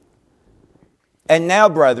 And now,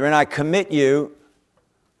 brethren, I commit you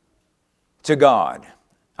to God.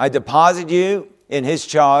 I deposit you in his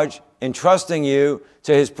charge, entrusting you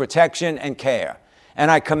to his protection and care.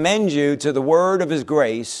 And I commend you to the word of his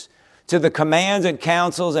grace, to the commands and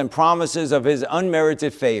counsels and promises of his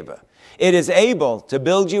unmerited favor. It is able to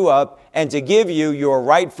build you up and to give you your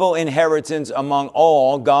rightful inheritance among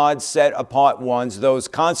all God's set apart ones, those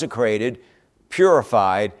consecrated,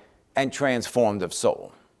 purified, and transformed of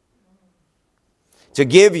soul. To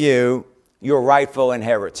give you your rightful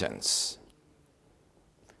inheritance.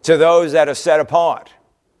 To those that are set apart,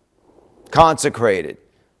 consecrated,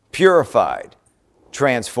 purified,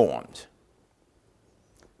 transformed.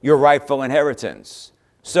 Your rightful inheritance.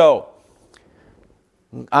 So,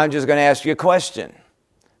 I'm just going to ask you a question.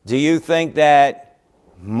 Do you think that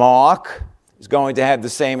Mark is going to have the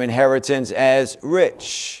same inheritance as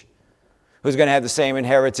Rich? Who's going to have the same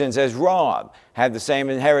inheritance as Rob? Have the same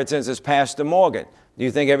inheritance as Pastor Morgan? Do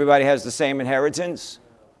you think everybody has the same inheritance?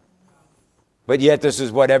 But yet this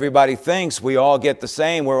is what everybody thinks. We all get the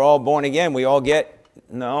same. We're all born again. We all get...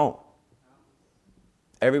 No.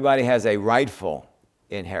 Everybody has a rightful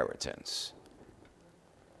inheritance.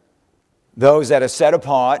 Those that are set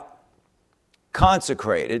apart,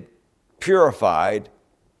 consecrated, purified,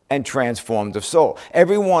 and transformed of soul.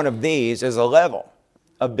 Every one of these is a level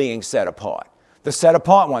of being set apart. The set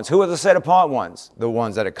apart ones. Who are the set apart ones? The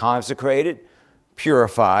ones that are consecrated,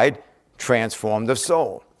 purified, transformed of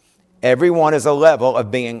soul. Every one is a level of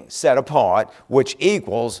being set apart, which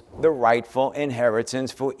equals the rightful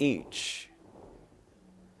inheritance for each.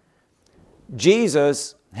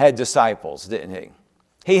 Jesus had disciples, didn't he?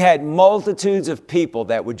 He had multitudes of people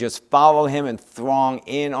that would just follow him and throng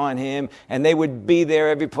in on him, and they would be there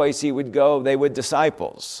every place he would go. They were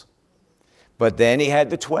disciples. But then he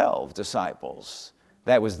had the 12 disciples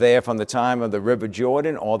that was there from the time of the River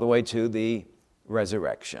Jordan all the way to the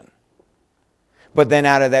resurrection. But then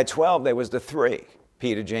out of that 12, there was the 3,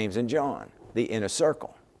 Peter, James, and John, the inner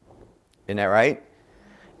circle. Isn't that right?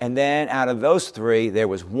 And then out of those 3, there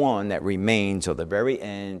was one that remained till the very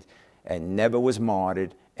end and never was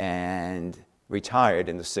martyred and retired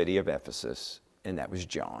in the city of Ephesus, and that was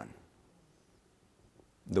John,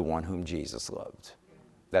 the one whom Jesus loved.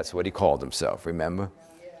 That's what he called himself, remember?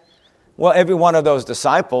 Well, every one of those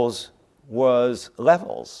disciples was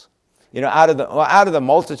levels. You know, out of the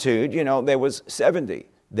multitude, you know, there was 70.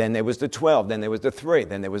 Then there was the 12. Then there was the 3.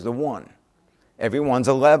 Then there was the 1. Everyone's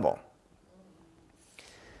a level.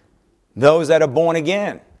 Those that are born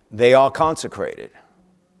again, they are consecrated,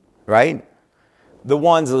 right? The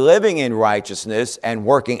ones living in righteousness and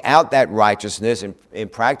working out that righteousness in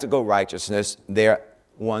practical righteousness, they're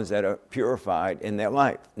ones that are purified in their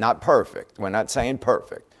life. Not perfect. We're not saying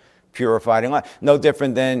perfect. Purified in life. No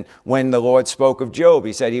different than when the Lord spoke of Job.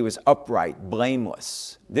 He said he was upright,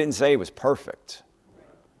 blameless. Didn't say he was perfect.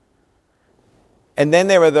 And then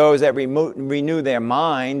there are those that renew their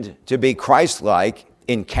mind to be Christ-like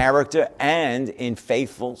in character and in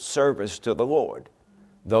faithful service to the Lord.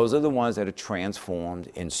 Those are the ones that are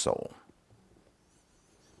transformed in soul.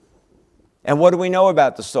 And what do we know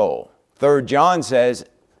about the soul? 3 John says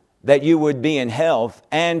that you would be in health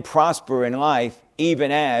and prosper in life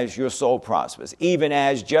even as your soul prospers. Even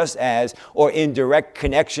as, just as, or in direct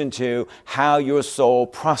connection to how your soul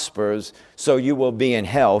prospers, so you will be in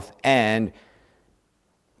health and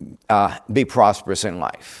be prosperous in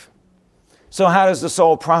life. So how does the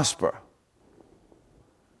soul prosper?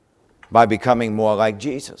 By becoming more like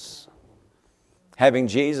Jesus. Having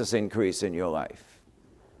Jesus increase in your life.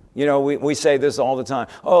 You know, we say this all the time.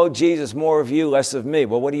 Oh, Jesus, more of you, less of me.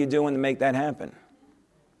 Well, what are you doing to make that happen?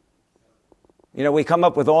 You know, we come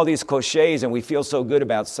up with all these cliches and we feel so good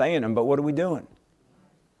about saying them, but what are we doing?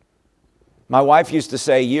 My wife used to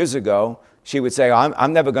say years ago, she would say,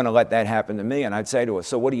 I'm never going to let that happen to me. And I'd say to her,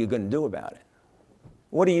 so what are you going to do about it?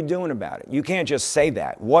 What are you doing about it? You can't just say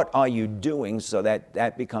that. What are you doing so that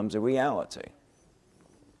that becomes a reality?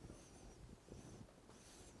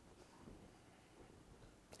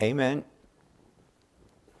 Amen.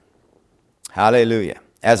 Hallelujah.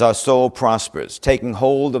 As our soul prospers, taking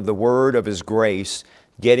hold of the word of his grace,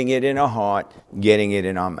 getting it in our heart, getting it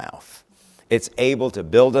in our mouth. It's able to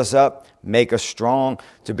build us up, make us strong,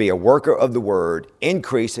 to be a worker of the word,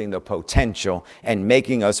 increasing the potential and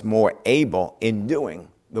making us more able in doing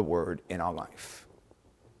the word in our life.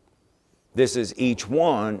 This is each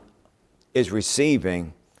one is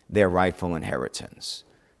receiving their rightful inheritance.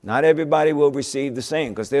 Not everybody will receive the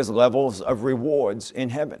same because there's levels of rewards in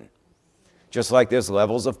heaven, just like there's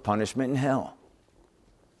levels of punishment in hell.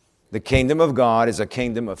 The kingdom of God is a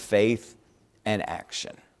kingdom of faith and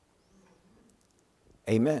action.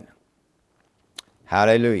 Amen.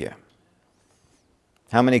 Hallelujah.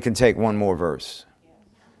 How many can take one more verse?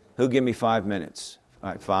 Who give me 5 minutes? All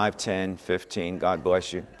right, 5, 10, 15. God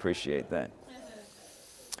bless you. Appreciate that.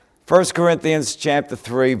 1 Corinthians chapter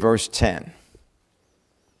 3, verse 10.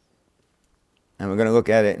 And we're going to look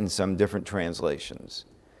at it in some different translations.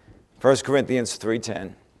 1 Corinthians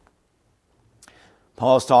 3:10.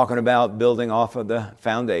 Paul's talking about building off of the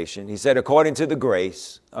foundation. He said, according to the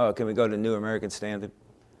grace. Oh, can we go to New American Standard?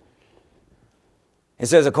 It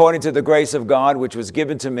says, according to the grace of God, which was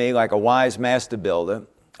given to me like a wise master builder,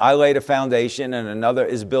 I laid a foundation and another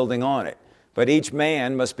is building on it. But each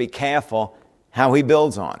man must be careful how he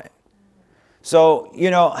builds on it. So, you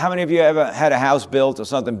know, how many of you ever had a house built or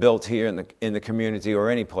something built here in the community or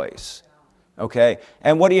any place? Okay.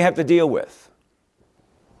 And what do you have to deal with?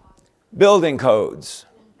 Building codes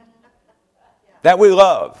that we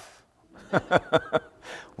love.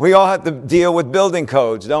 We all have to deal with building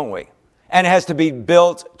codes, don't we? And it has to be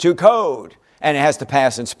built to code, and it has to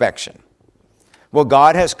pass inspection. Well,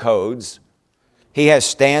 God has codes. He has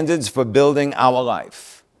standards for building our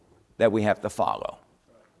life that we have to follow.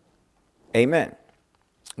 Amen.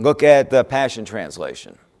 Look at the Passion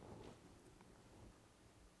Translation.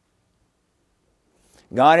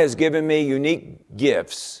 God has given me unique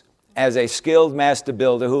gifts as a skilled master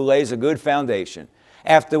builder who lays a good foundation.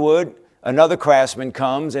 Afterward, another craftsman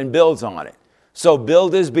comes and builds on it. So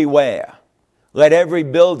builders beware. Let every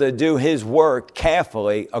builder do his work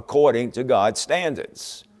carefully according to God's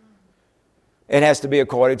standards. It has to be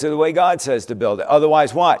according to the way God says to build it.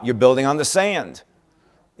 Otherwise, what? You're building on the sand.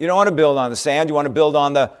 You don't want to build on the sand. You want to build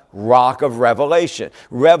on the rock of revelation.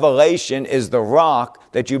 Revelation is the rock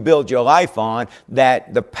that you build your life on,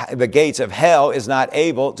 that the gates of hell is not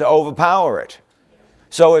able to overpower it.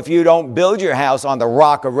 So if you don't build your house on the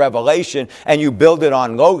rock of revelation and you build it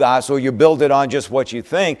on Logos, or you build it on just what you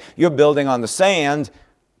think, you're building on the sand,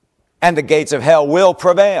 and the gates of hell will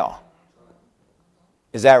prevail.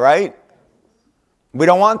 Is that right? We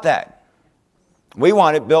don't want that. We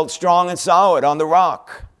want it built strong and solid on the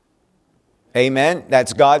rock. Amen.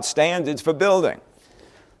 That's God's standards for building.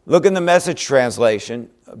 Look in the Message translation,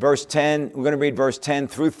 verse 10. We're going to read verse 10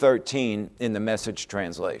 through 13 in the Message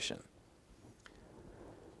translation.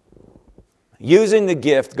 Using the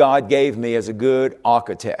gift God gave me as a good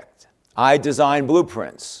architect, I design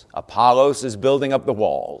blueprints. Apollos is building up the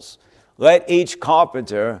walls. Let each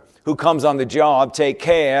carpenter who comes on the job take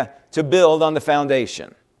care to build on the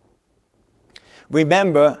foundation.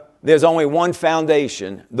 Remember, there's only one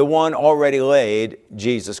foundation, the one already laid,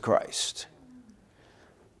 Jesus Christ.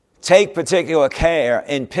 Take particular care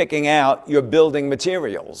in picking out your building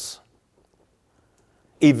materials.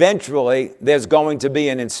 Eventually, there's going to be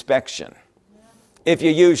an inspection. If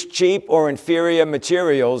you use cheap or inferior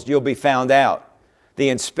materials, you'll be found out. The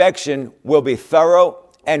inspection will be thorough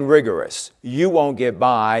and rigorous. You won't get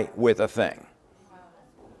by with a thing.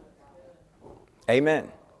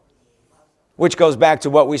 Amen. Which goes back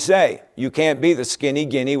to what we say. You can't be the skinny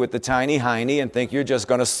guinea with the tiny hiney and think you're just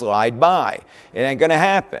going to slide by. It ain't going to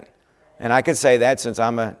happen. And I can say that since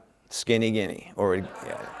I'm a skinny guinea, or,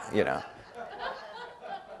 you know.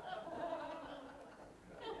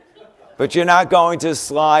 But you're not going to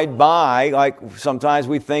slide by like sometimes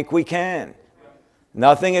we think we can.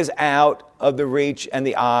 Nothing is out of the reach and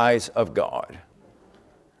the eyes of God.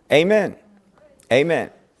 Amen.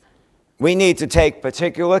 Amen. We need to take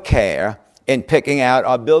particular care in picking out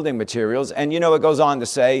our building materials. And it goes on to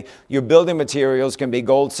say, your building materials can be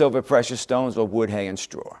gold, silver, precious stones, or wood, hay, and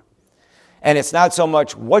straw. And it's not so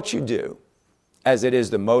much what you do as it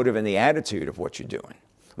is the motive and the attitude of what you're doing.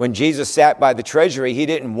 When Jesus sat by the treasury, he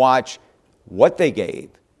didn't watch what they gave.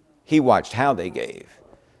 He watched how they gave.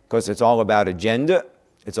 Because it's all about agenda,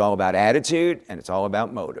 it's all about attitude, and it's all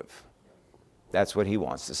about motive. That's what he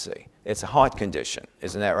wants to see. It's a heart condition.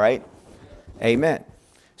 Isn't that right? Amen.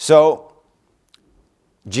 So,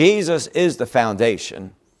 Jesus is the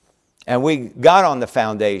foundation, and we got on the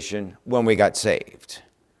foundation when we got saved.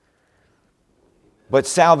 But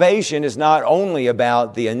salvation is not only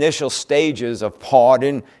about the initial stages of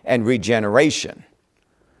pardon and regeneration,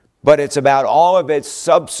 but it's about all of its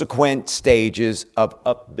subsequent stages of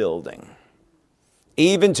upbuilding,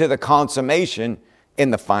 even to the consummation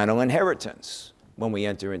in the final inheritance when we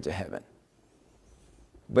enter into heaven.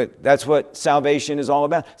 But that's what salvation is all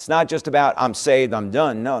about. It's not just about, I'm saved, I'm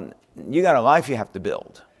done. No, you got a life you have to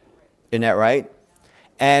build. Isn't that right?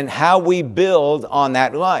 And how we build on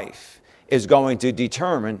that life is going to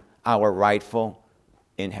determine our rightful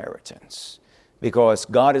inheritance. Because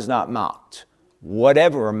God is not mocked.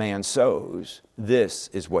 Whatever a man sows, this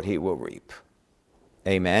is what he will reap.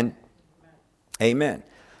 Amen? Amen.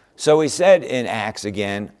 So he said in Acts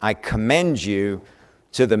again, I commend you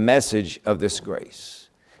to the message of this grace.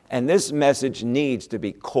 And this message needs to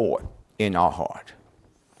be caught in our heart.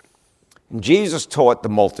 Jesus taught the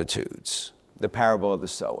multitudes, the parable of the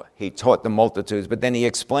sower. He taught the multitudes, but then he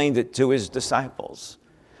explained it to his disciples.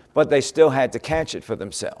 But they still had to catch it for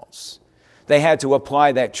themselves. They had to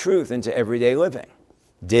apply that truth into everyday living.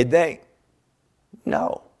 Did they?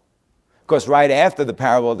 No. Because right after the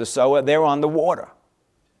parable of the sower, they're on the water.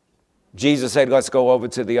 Jesus said, let's go over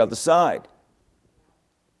to the other side.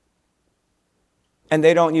 And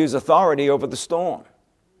they don't use authority over the storm.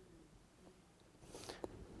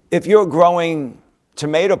 If you're growing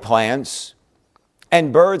tomato plants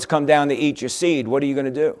and birds come down to eat your seed, what are you going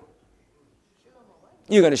to do?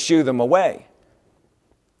 You're going to shoo them away.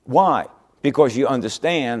 Why? Because you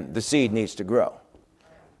understand the seed needs to grow.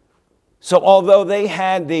 So although they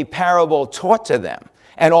had the parable taught to them,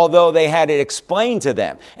 and although they had it explained to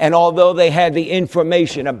them, and although they had the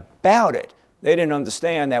information about it, they didn't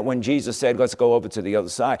understand that when Jesus said, let's go over to the other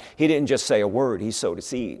side, he didn't just say a word, he sowed a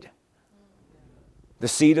seed. The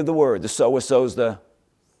seed of the word. The sower sows the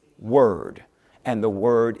word. And the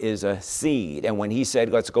word is a seed. And when he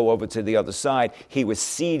said, let's go over to the other side, he was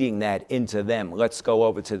seeding that into them. Let's go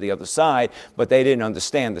over to the other side. But they didn't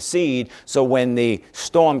understand the seed. So when the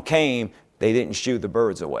storm came, they didn't shoo the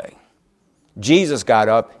birds away. Jesus got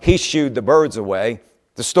up, he shooed the birds away,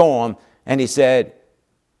 the storm, and he said,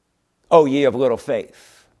 oh, ye of little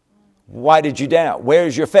faith. Why did you doubt?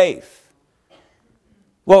 Where's your faith?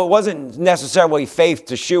 Well, it wasn't necessarily faith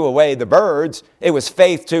to shoo away the birds. It was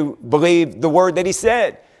faith to believe the word that he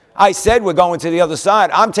said. I said we're going to the other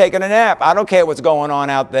side. I'm taking a nap. I don't care what's going on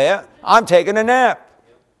out there. I'm taking a nap.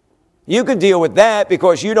 You can deal with that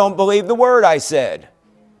because you don't believe the word I said.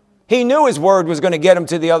 He knew his word was going to get him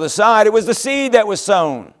to the other side. It was the seed that was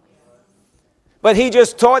sown. But he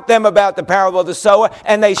just taught them about the parable of the sower,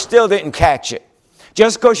 and they still didn't catch it.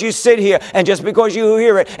 Just because you sit here, and just because you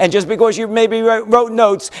hear it, and just because you maybe wrote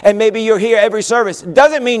notes, and maybe you're here every service,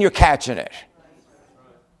 doesn't mean you're catching it.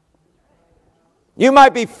 You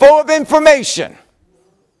might be full of information,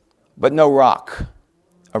 but no rock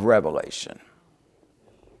of revelation.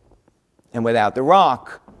 And without the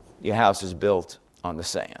rock, your house is built on the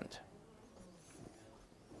sand.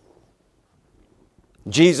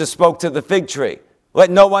 Jesus spoke to the fig tree. Let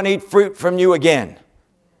no one eat fruit from you again.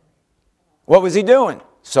 What was he doing?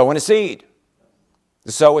 Sowing a seed.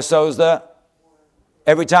 The sower sows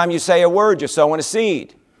every time you say a word, you're sowing a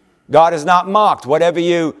seed. God is not mocked. Whatever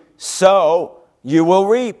you sow, you will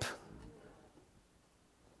reap.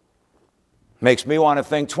 Makes me want to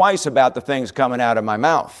think twice about the things coming out of my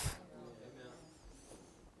mouth.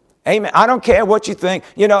 Amen. I don't care what you think.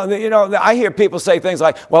 I hear people say things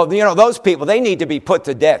like, well, those people, they need to be put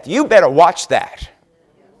to death. You better watch that.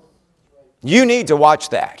 You need to watch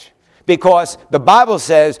that. Because the Bible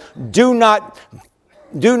says, do not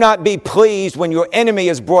be pleased when your enemy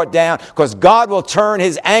is brought down, because God will turn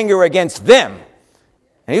his anger against them.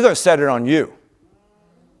 And he's going to set it on you.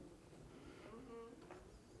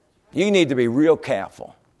 You need to be real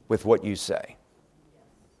careful with what you say.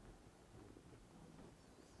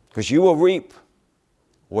 Because you will reap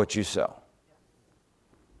what you sow.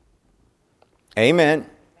 Amen.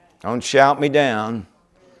 Don't shout me down,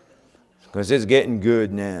 because it's getting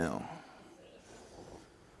good now.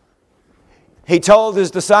 He told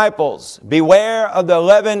his disciples, beware of the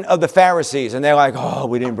leaven of the Pharisees. And they're like, oh,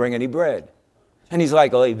 we didn't bring any bread. And he's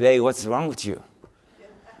like, oh, what's wrong with you?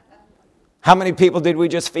 How many people did we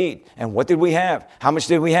just feed? And what did we have? How much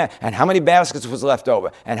did we have? And how many baskets was left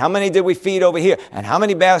over? And how many did we feed over here? And how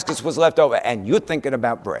many baskets was left over? And you're thinking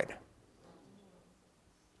about bread.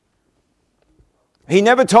 He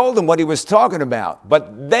never told them what he was talking about,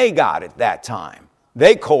 but they got it that time.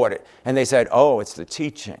 They caught it. And they said, oh, it's the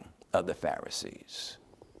teaching of the Pharisees.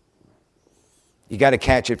 You got to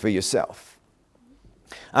catch it for yourself.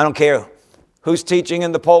 I don't care who's teaching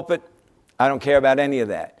in the pulpit. I don't care about any of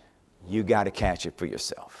that. You got to catch it for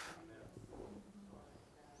yourself.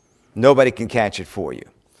 Nobody can catch it for you.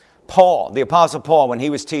 Paul, the Apostle Paul, when he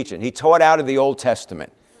was teaching, he taught out of the Old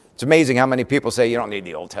Testament. It's amazing how many people say you don't need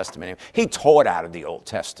the Old Testament. He taught out of the Old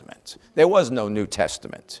Testament. There was no New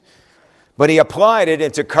Testament. But he applied it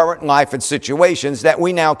into current life and situations that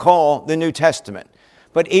we now call the New Testament.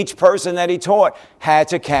 But each person that he taught had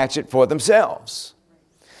to catch it for themselves.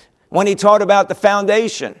 When he taught about the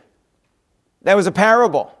foundation, there was a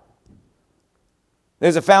parable.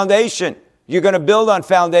 There's a foundation. You're going to build on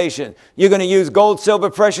foundation. You're going to use gold, silver,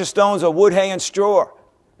 precious stones, or wood, hay, and straw.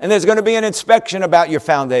 And there's going to be an inspection about your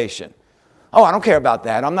foundation. Oh, I don't care about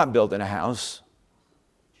that. I'm not building a house.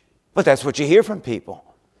 But that's what you hear from people.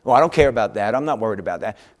 Well, I don't care about that. I'm not worried about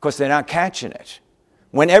that. Because they're not catching it.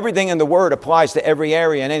 When everything in the Word applies to every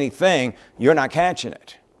area and anything, you're not catching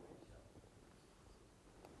it.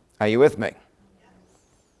 Are you with me?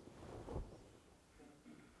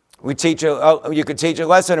 You could teach a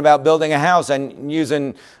lesson about building a house and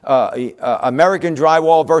using American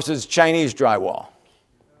drywall versus Chinese drywall.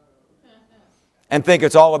 And think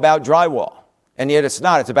it's all about drywall. And yet it's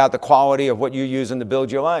not. It's about the quality of what you're using to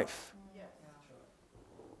build your life.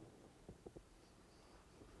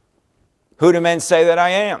 Who do men say that I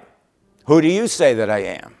am? Who do you say that I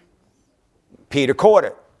am? Peter caught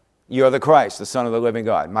it. You're the Christ, the Son of the living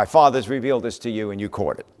God. My Father's revealed this to you and you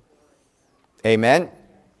caught it. Amen?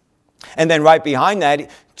 And then right behind that,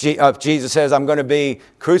 Jesus says, I'm going to be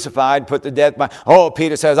crucified, put to death. Oh,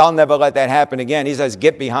 Peter says, I'll never let that happen again. He says,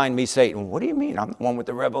 get behind me, Satan. What do you mean? I'm the one with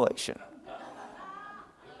the revelation.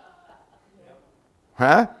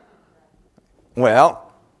 Huh?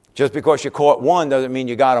 Well, just because you caught one doesn't mean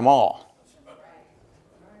you got them all.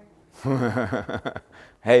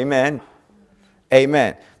 Amen.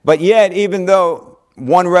 Amen. But yet, even though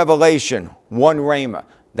one revelation, one rhema,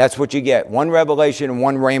 that's what you get. One revelation and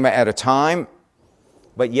one rhema at a time.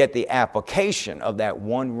 But yet the application of that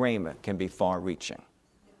one rhema can be far-reaching.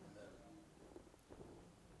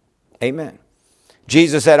 Amen.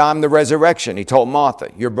 Jesus said, I'm the resurrection. He told Martha,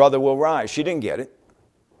 your brother will rise. She didn't get it.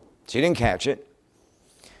 She didn't catch it.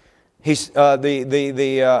 The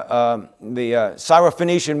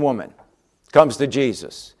Syrophoenician woman comes to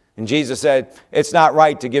Jesus. And Jesus said, it's not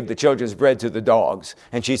right to give the children's bread to the dogs.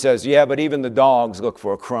 And she says, yeah, but even the dogs look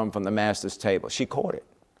for a crumb from the master's table. She caught it.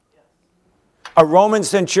 A Roman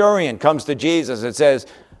centurion comes to Jesus and says,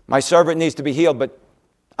 my servant needs to be healed, but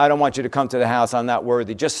I don't want you to come to the house. I'm not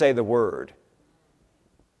worthy. Just say the word.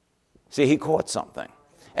 See, he caught something.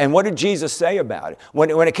 And what did Jesus say about it?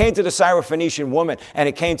 When it came to the Syrophoenician woman and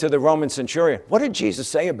it came to the Roman centurion, what did Jesus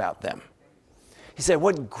say about them? He said,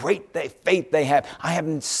 what great faith they have. I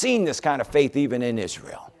haven't seen this kind of faith even in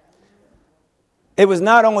Israel. It was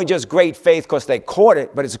not only just great faith because they caught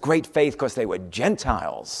it, but it's great faith because they were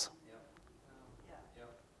Gentiles.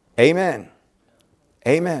 Amen.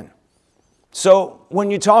 Amen. So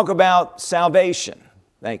when you talk about salvation,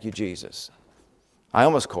 thank you, Jesus. I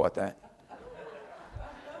almost caught that.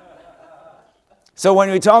 So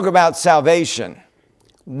when we talk about salvation,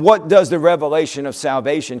 what does the revelation of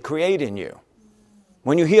salvation create in you?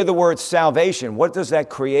 When you hear the word salvation, what does that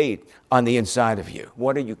create on the inside of you?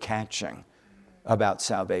 What are you catching about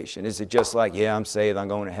salvation? Is it just like, yeah, I'm saved, I'm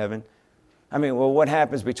going to heaven? I mean, well, what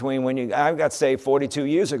happens between I got saved 42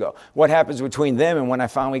 years ago. What happens between them and when I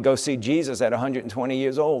finally go see Jesus at 120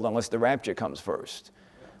 years old, unless the rapture comes first?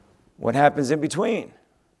 What happens in between?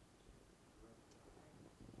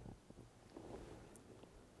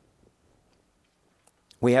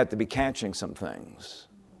 We have to be catching some things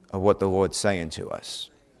of what the Lord's saying to us.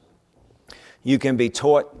 You can be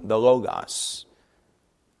taught the Logos,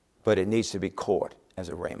 but it needs to be caught as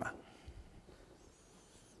a rhema.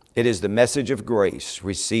 It is the message of grace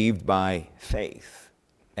received by faith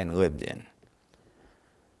and lived in.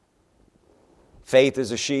 Faith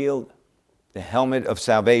is a shield. The helmet of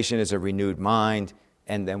salvation is a renewed mind.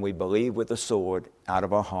 And then we believe with the sword out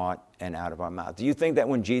of our heart and out of our mouth. Do you think that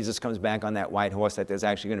when Jesus comes back on that white horse that there's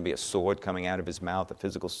actually going to be a sword coming out of his mouth, a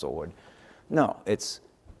physical sword? No,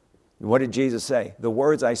 what did Jesus say? The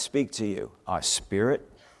words I speak to you are spirit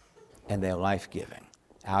and they're life-giving.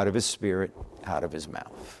 Out of his spirit, out of his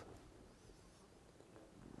mouth.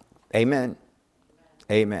 Amen.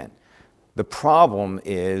 Amen. The problem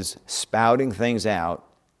is spouting things out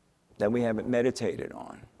that we haven't meditated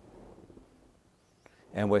on.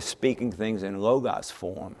 And we're speaking things in Logos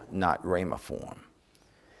form, not Rhema form.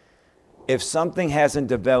 If something hasn't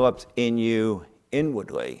developed in you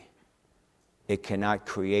inwardly, it cannot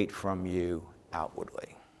create from you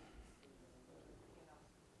outwardly.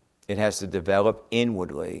 It has to develop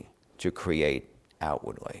inwardly to create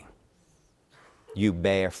outwardly. You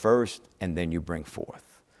bear first, and then you bring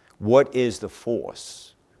forth. What is the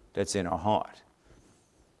force that's in our heart?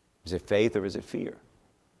 Is it faith or is it fear?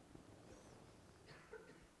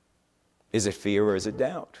 Is it fear or is it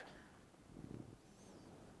doubt?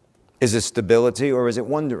 Is it stability or is it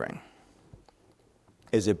wondering?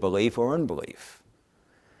 Is it belief or unbelief?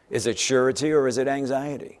 Is it surety or is it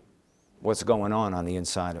anxiety? What's going on the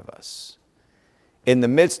inside of us? In the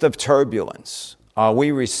midst of turbulence, are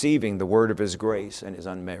we receiving the word of his grace and his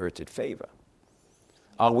unmerited favor?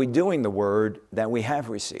 Are we doing the word that we have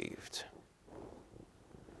received?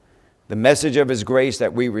 The message of his grace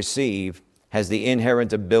that we receive has the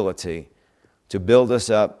inherent ability to build us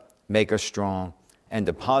up, make us strong, and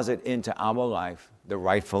deposit into our life the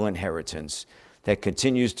rightful inheritance that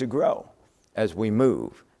continues to grow as we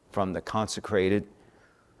move from the consecrated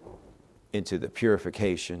into the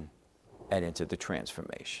purification and into the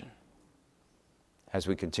transformation. As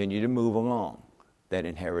we continue to move along, that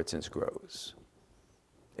inheritance grows.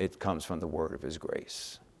 It comes from the word of his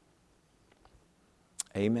grace.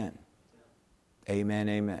 Amen. Amen,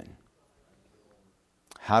 amen.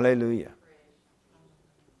 Hallelujah.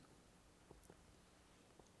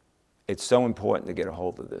 It's so important to get a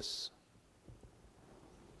hold of this,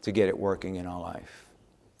 to get it working in our life,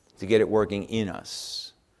 to get it working in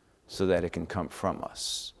us so that it can come from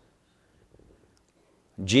us.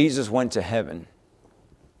 Jesus went to heaven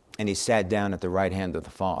and he sat down at the right hand of the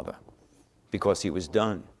Father because he was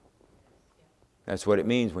done. That's what it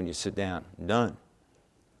means when you sit down, done.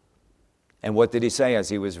 And what did he say as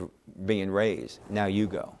he was being raised? Now you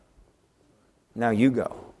go. Now you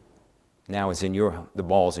go. Now it's the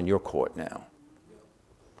ball's in your court now.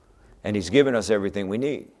 And he's given us everything we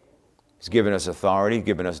need. He's given us authority,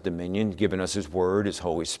 given us dominion, given us his word, his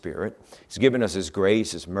Holy Spirit. He's given us his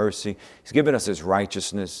grace, his mercy. He's given us his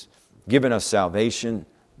righteousness, given us salvation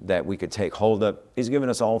that we could take hold of. He's given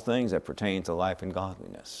us all things that pertain to life and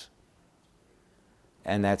godliness.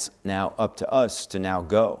 And that's now up to us to now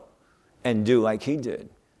go and do like he did.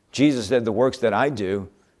 Jesus said, the works that I do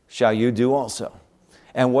shall you do also.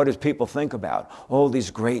 And what do people think about? Oh,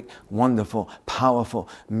 these great, wonderful, powerful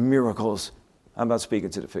miracles. I'm about speaking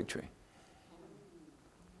to the fig tree.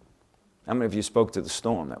 How many of you spoke to the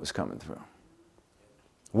storm that was coming through?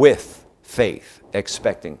 With faith,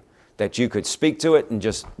 expecting that you could speak to it and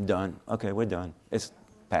just done. Okay, we're done. It's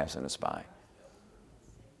passing us by.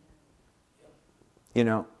 You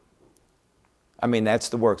know, I mean, that's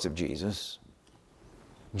the works of Jesus.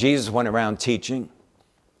 Jesus went around teaching,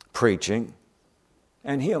 preaching,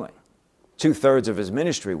 and healing. 2/3 of his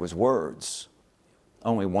ministry was words.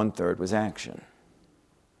 Only 1/3 was action.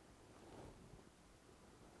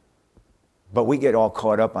 But we get all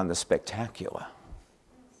caught up on the spectacular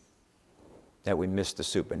that we miss the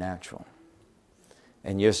supernatural.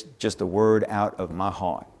 And just a word out of my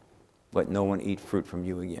heart. Let no one eat fruit from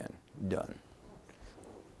you again. Done.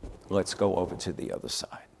 Let's go over to the other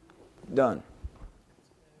side. Done.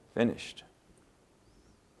 Finished.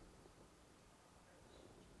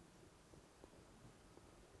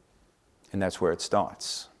 And that's where it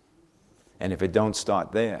starts. And if it don't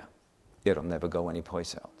start there, it'll never go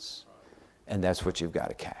anyplace else. And that's what you've got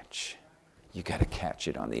to catch. You got to catch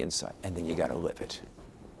it on the inside, and then you got to live it.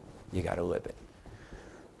 You got to live it.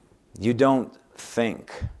 You don't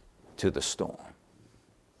think to the storm.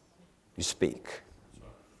 You speak.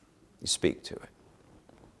 You speak to it.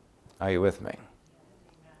 Are you with me?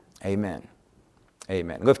 Amen.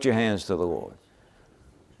 Amen. Lift your hands to the Lord.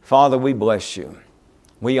 Father, we bless you.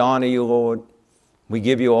 We honor you, Lord. We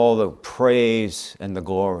give you all the praise and the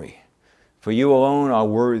glory. For you alone are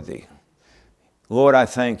worthy. Lord, I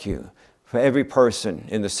thank you for every person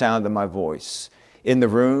in the sound of my voice, in the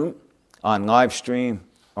room, on live stream,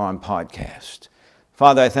 or on podcast.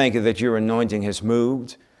 Father, I thank you that your anointing has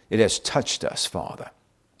moved. It has touched us, Father.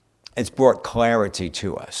 It's brought clarity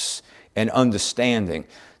to us and understanding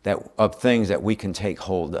of things that we can take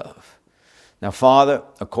hold of. Now, Father,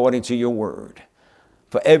 according to your word,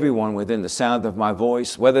 for everyone within the sound of my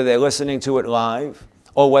voice, whether they're listening to it live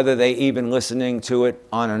or whether they're even listening to it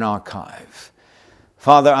on an archive,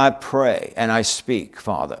 Father, I pray and I speak,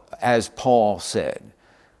 Father, as Paul said,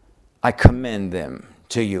 I commend them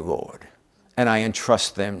to you, Lord, and I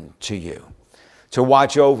entrust them to you, to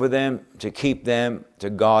watch over them, to keep them, to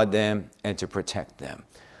guard them, and to protect them.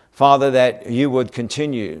 Father, that you would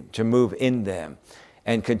continue to move in them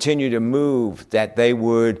and continue to move, that they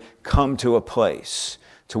would come to a place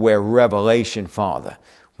to where revelation, Father,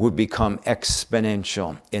 would become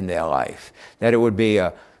exponential in their life, that it would be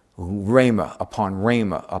a rhema upon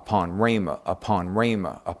rhema upon rhema upon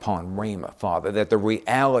rhema upon rhema, Father, that the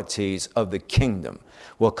realities of the kingdom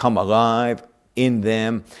will come alive in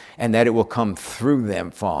them and that it will come through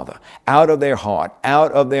them, Father, out of their heart,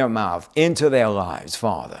 out of their mouth, into their lives,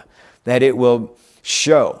 Father, that it will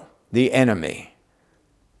show the enemy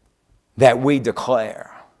that we declare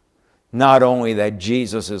not only that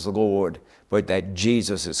Jesus is Lord, but that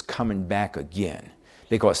Jesus is coming back again.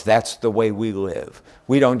 Because that's the way we live.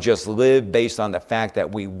 We don't just live based on the fact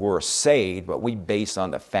that we were saved, but we based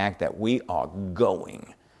on the fact that we are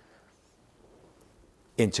going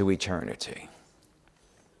into eternity.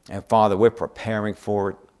 And Father, we're preparing for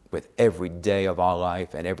it with every day of our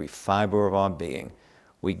life and every fiber of our being.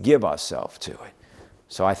 We give ourselves to it.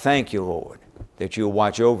 So I thank you, Lord, that you'll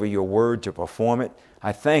watch over your word to perform it.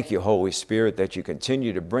 I thank you, Holy Spirit, that you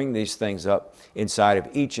continue to bring these things up inside of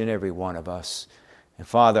each and every one of us. And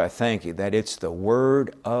Father, I thank you that it's the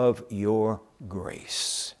word of your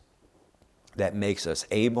grace that makes us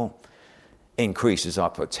able, increases our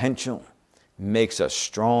potential, makes us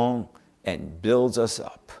strong, and builds us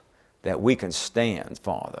up, that we can stand,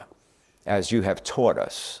 Father, as you have taught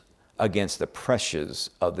us against the pressures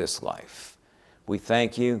of this life. We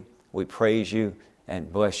thank you, we praise you,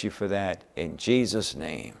 and bless you for that. In Jesus'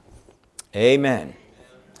 name, amen.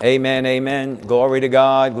 Amen, amen. Glory to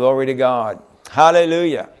God, glory to God.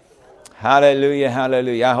 Hallelujah. Hallelujah,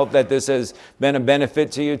 hallelujah. I hope that this has been a benefit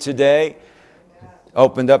to you today.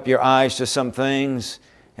 Opened up your eyes to some things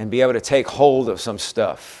and be able to take hold of some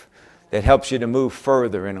stuff that helps you to move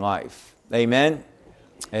further in life. Amen.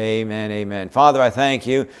 Amen, amen. Father, I thank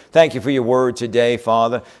you. Thank you for your word today,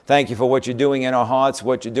 Father. Thank you for what you're doing in our hearts,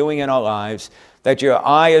 what you're doing in our lives, that your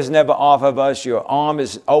eye is never off of us, your arm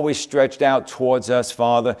is always stretched out towards us,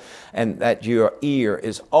 Father, and that your ear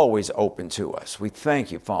is always open to us. We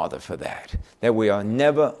thank you, Father, for that we are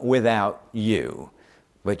never without you,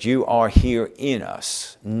 but you are here in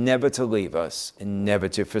us, never to leave us and never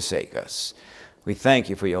to forsake us. We thank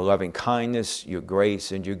you for your loving kindness, your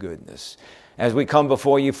grace, and your goodness. As we come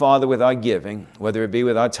before you, Father, with our giving, whether it be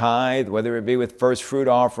with our tithe, whether it be with first fruit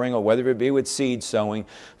offering, or whether it be with seed sowing,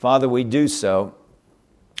 Father, we do so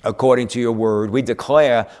according to your word. We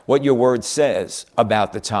declare what your word says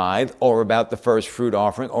about the tithe, or about the first fruit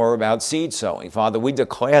offering, or about seed sowing. Father, we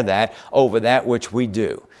declare that over that which we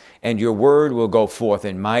do. And your word will go forth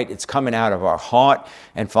in might. It's coming out of our heart.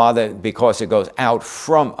 And Father, because it goes out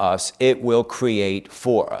from us, it will create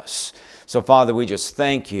for us. So Father, we just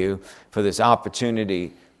thank you for this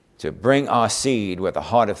opportunity to bring our seed with a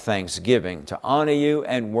heart of thanksgiving, to honor you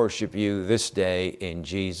and worship you this day in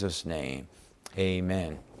Jesus' name.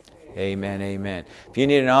 Amen. Amen, amen. If you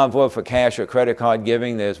need an envelope for cash or credit card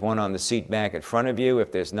giving, there's one on the seat back in front of you.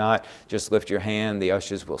 If there's not, just lift your hand. The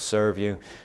ushers will serve you.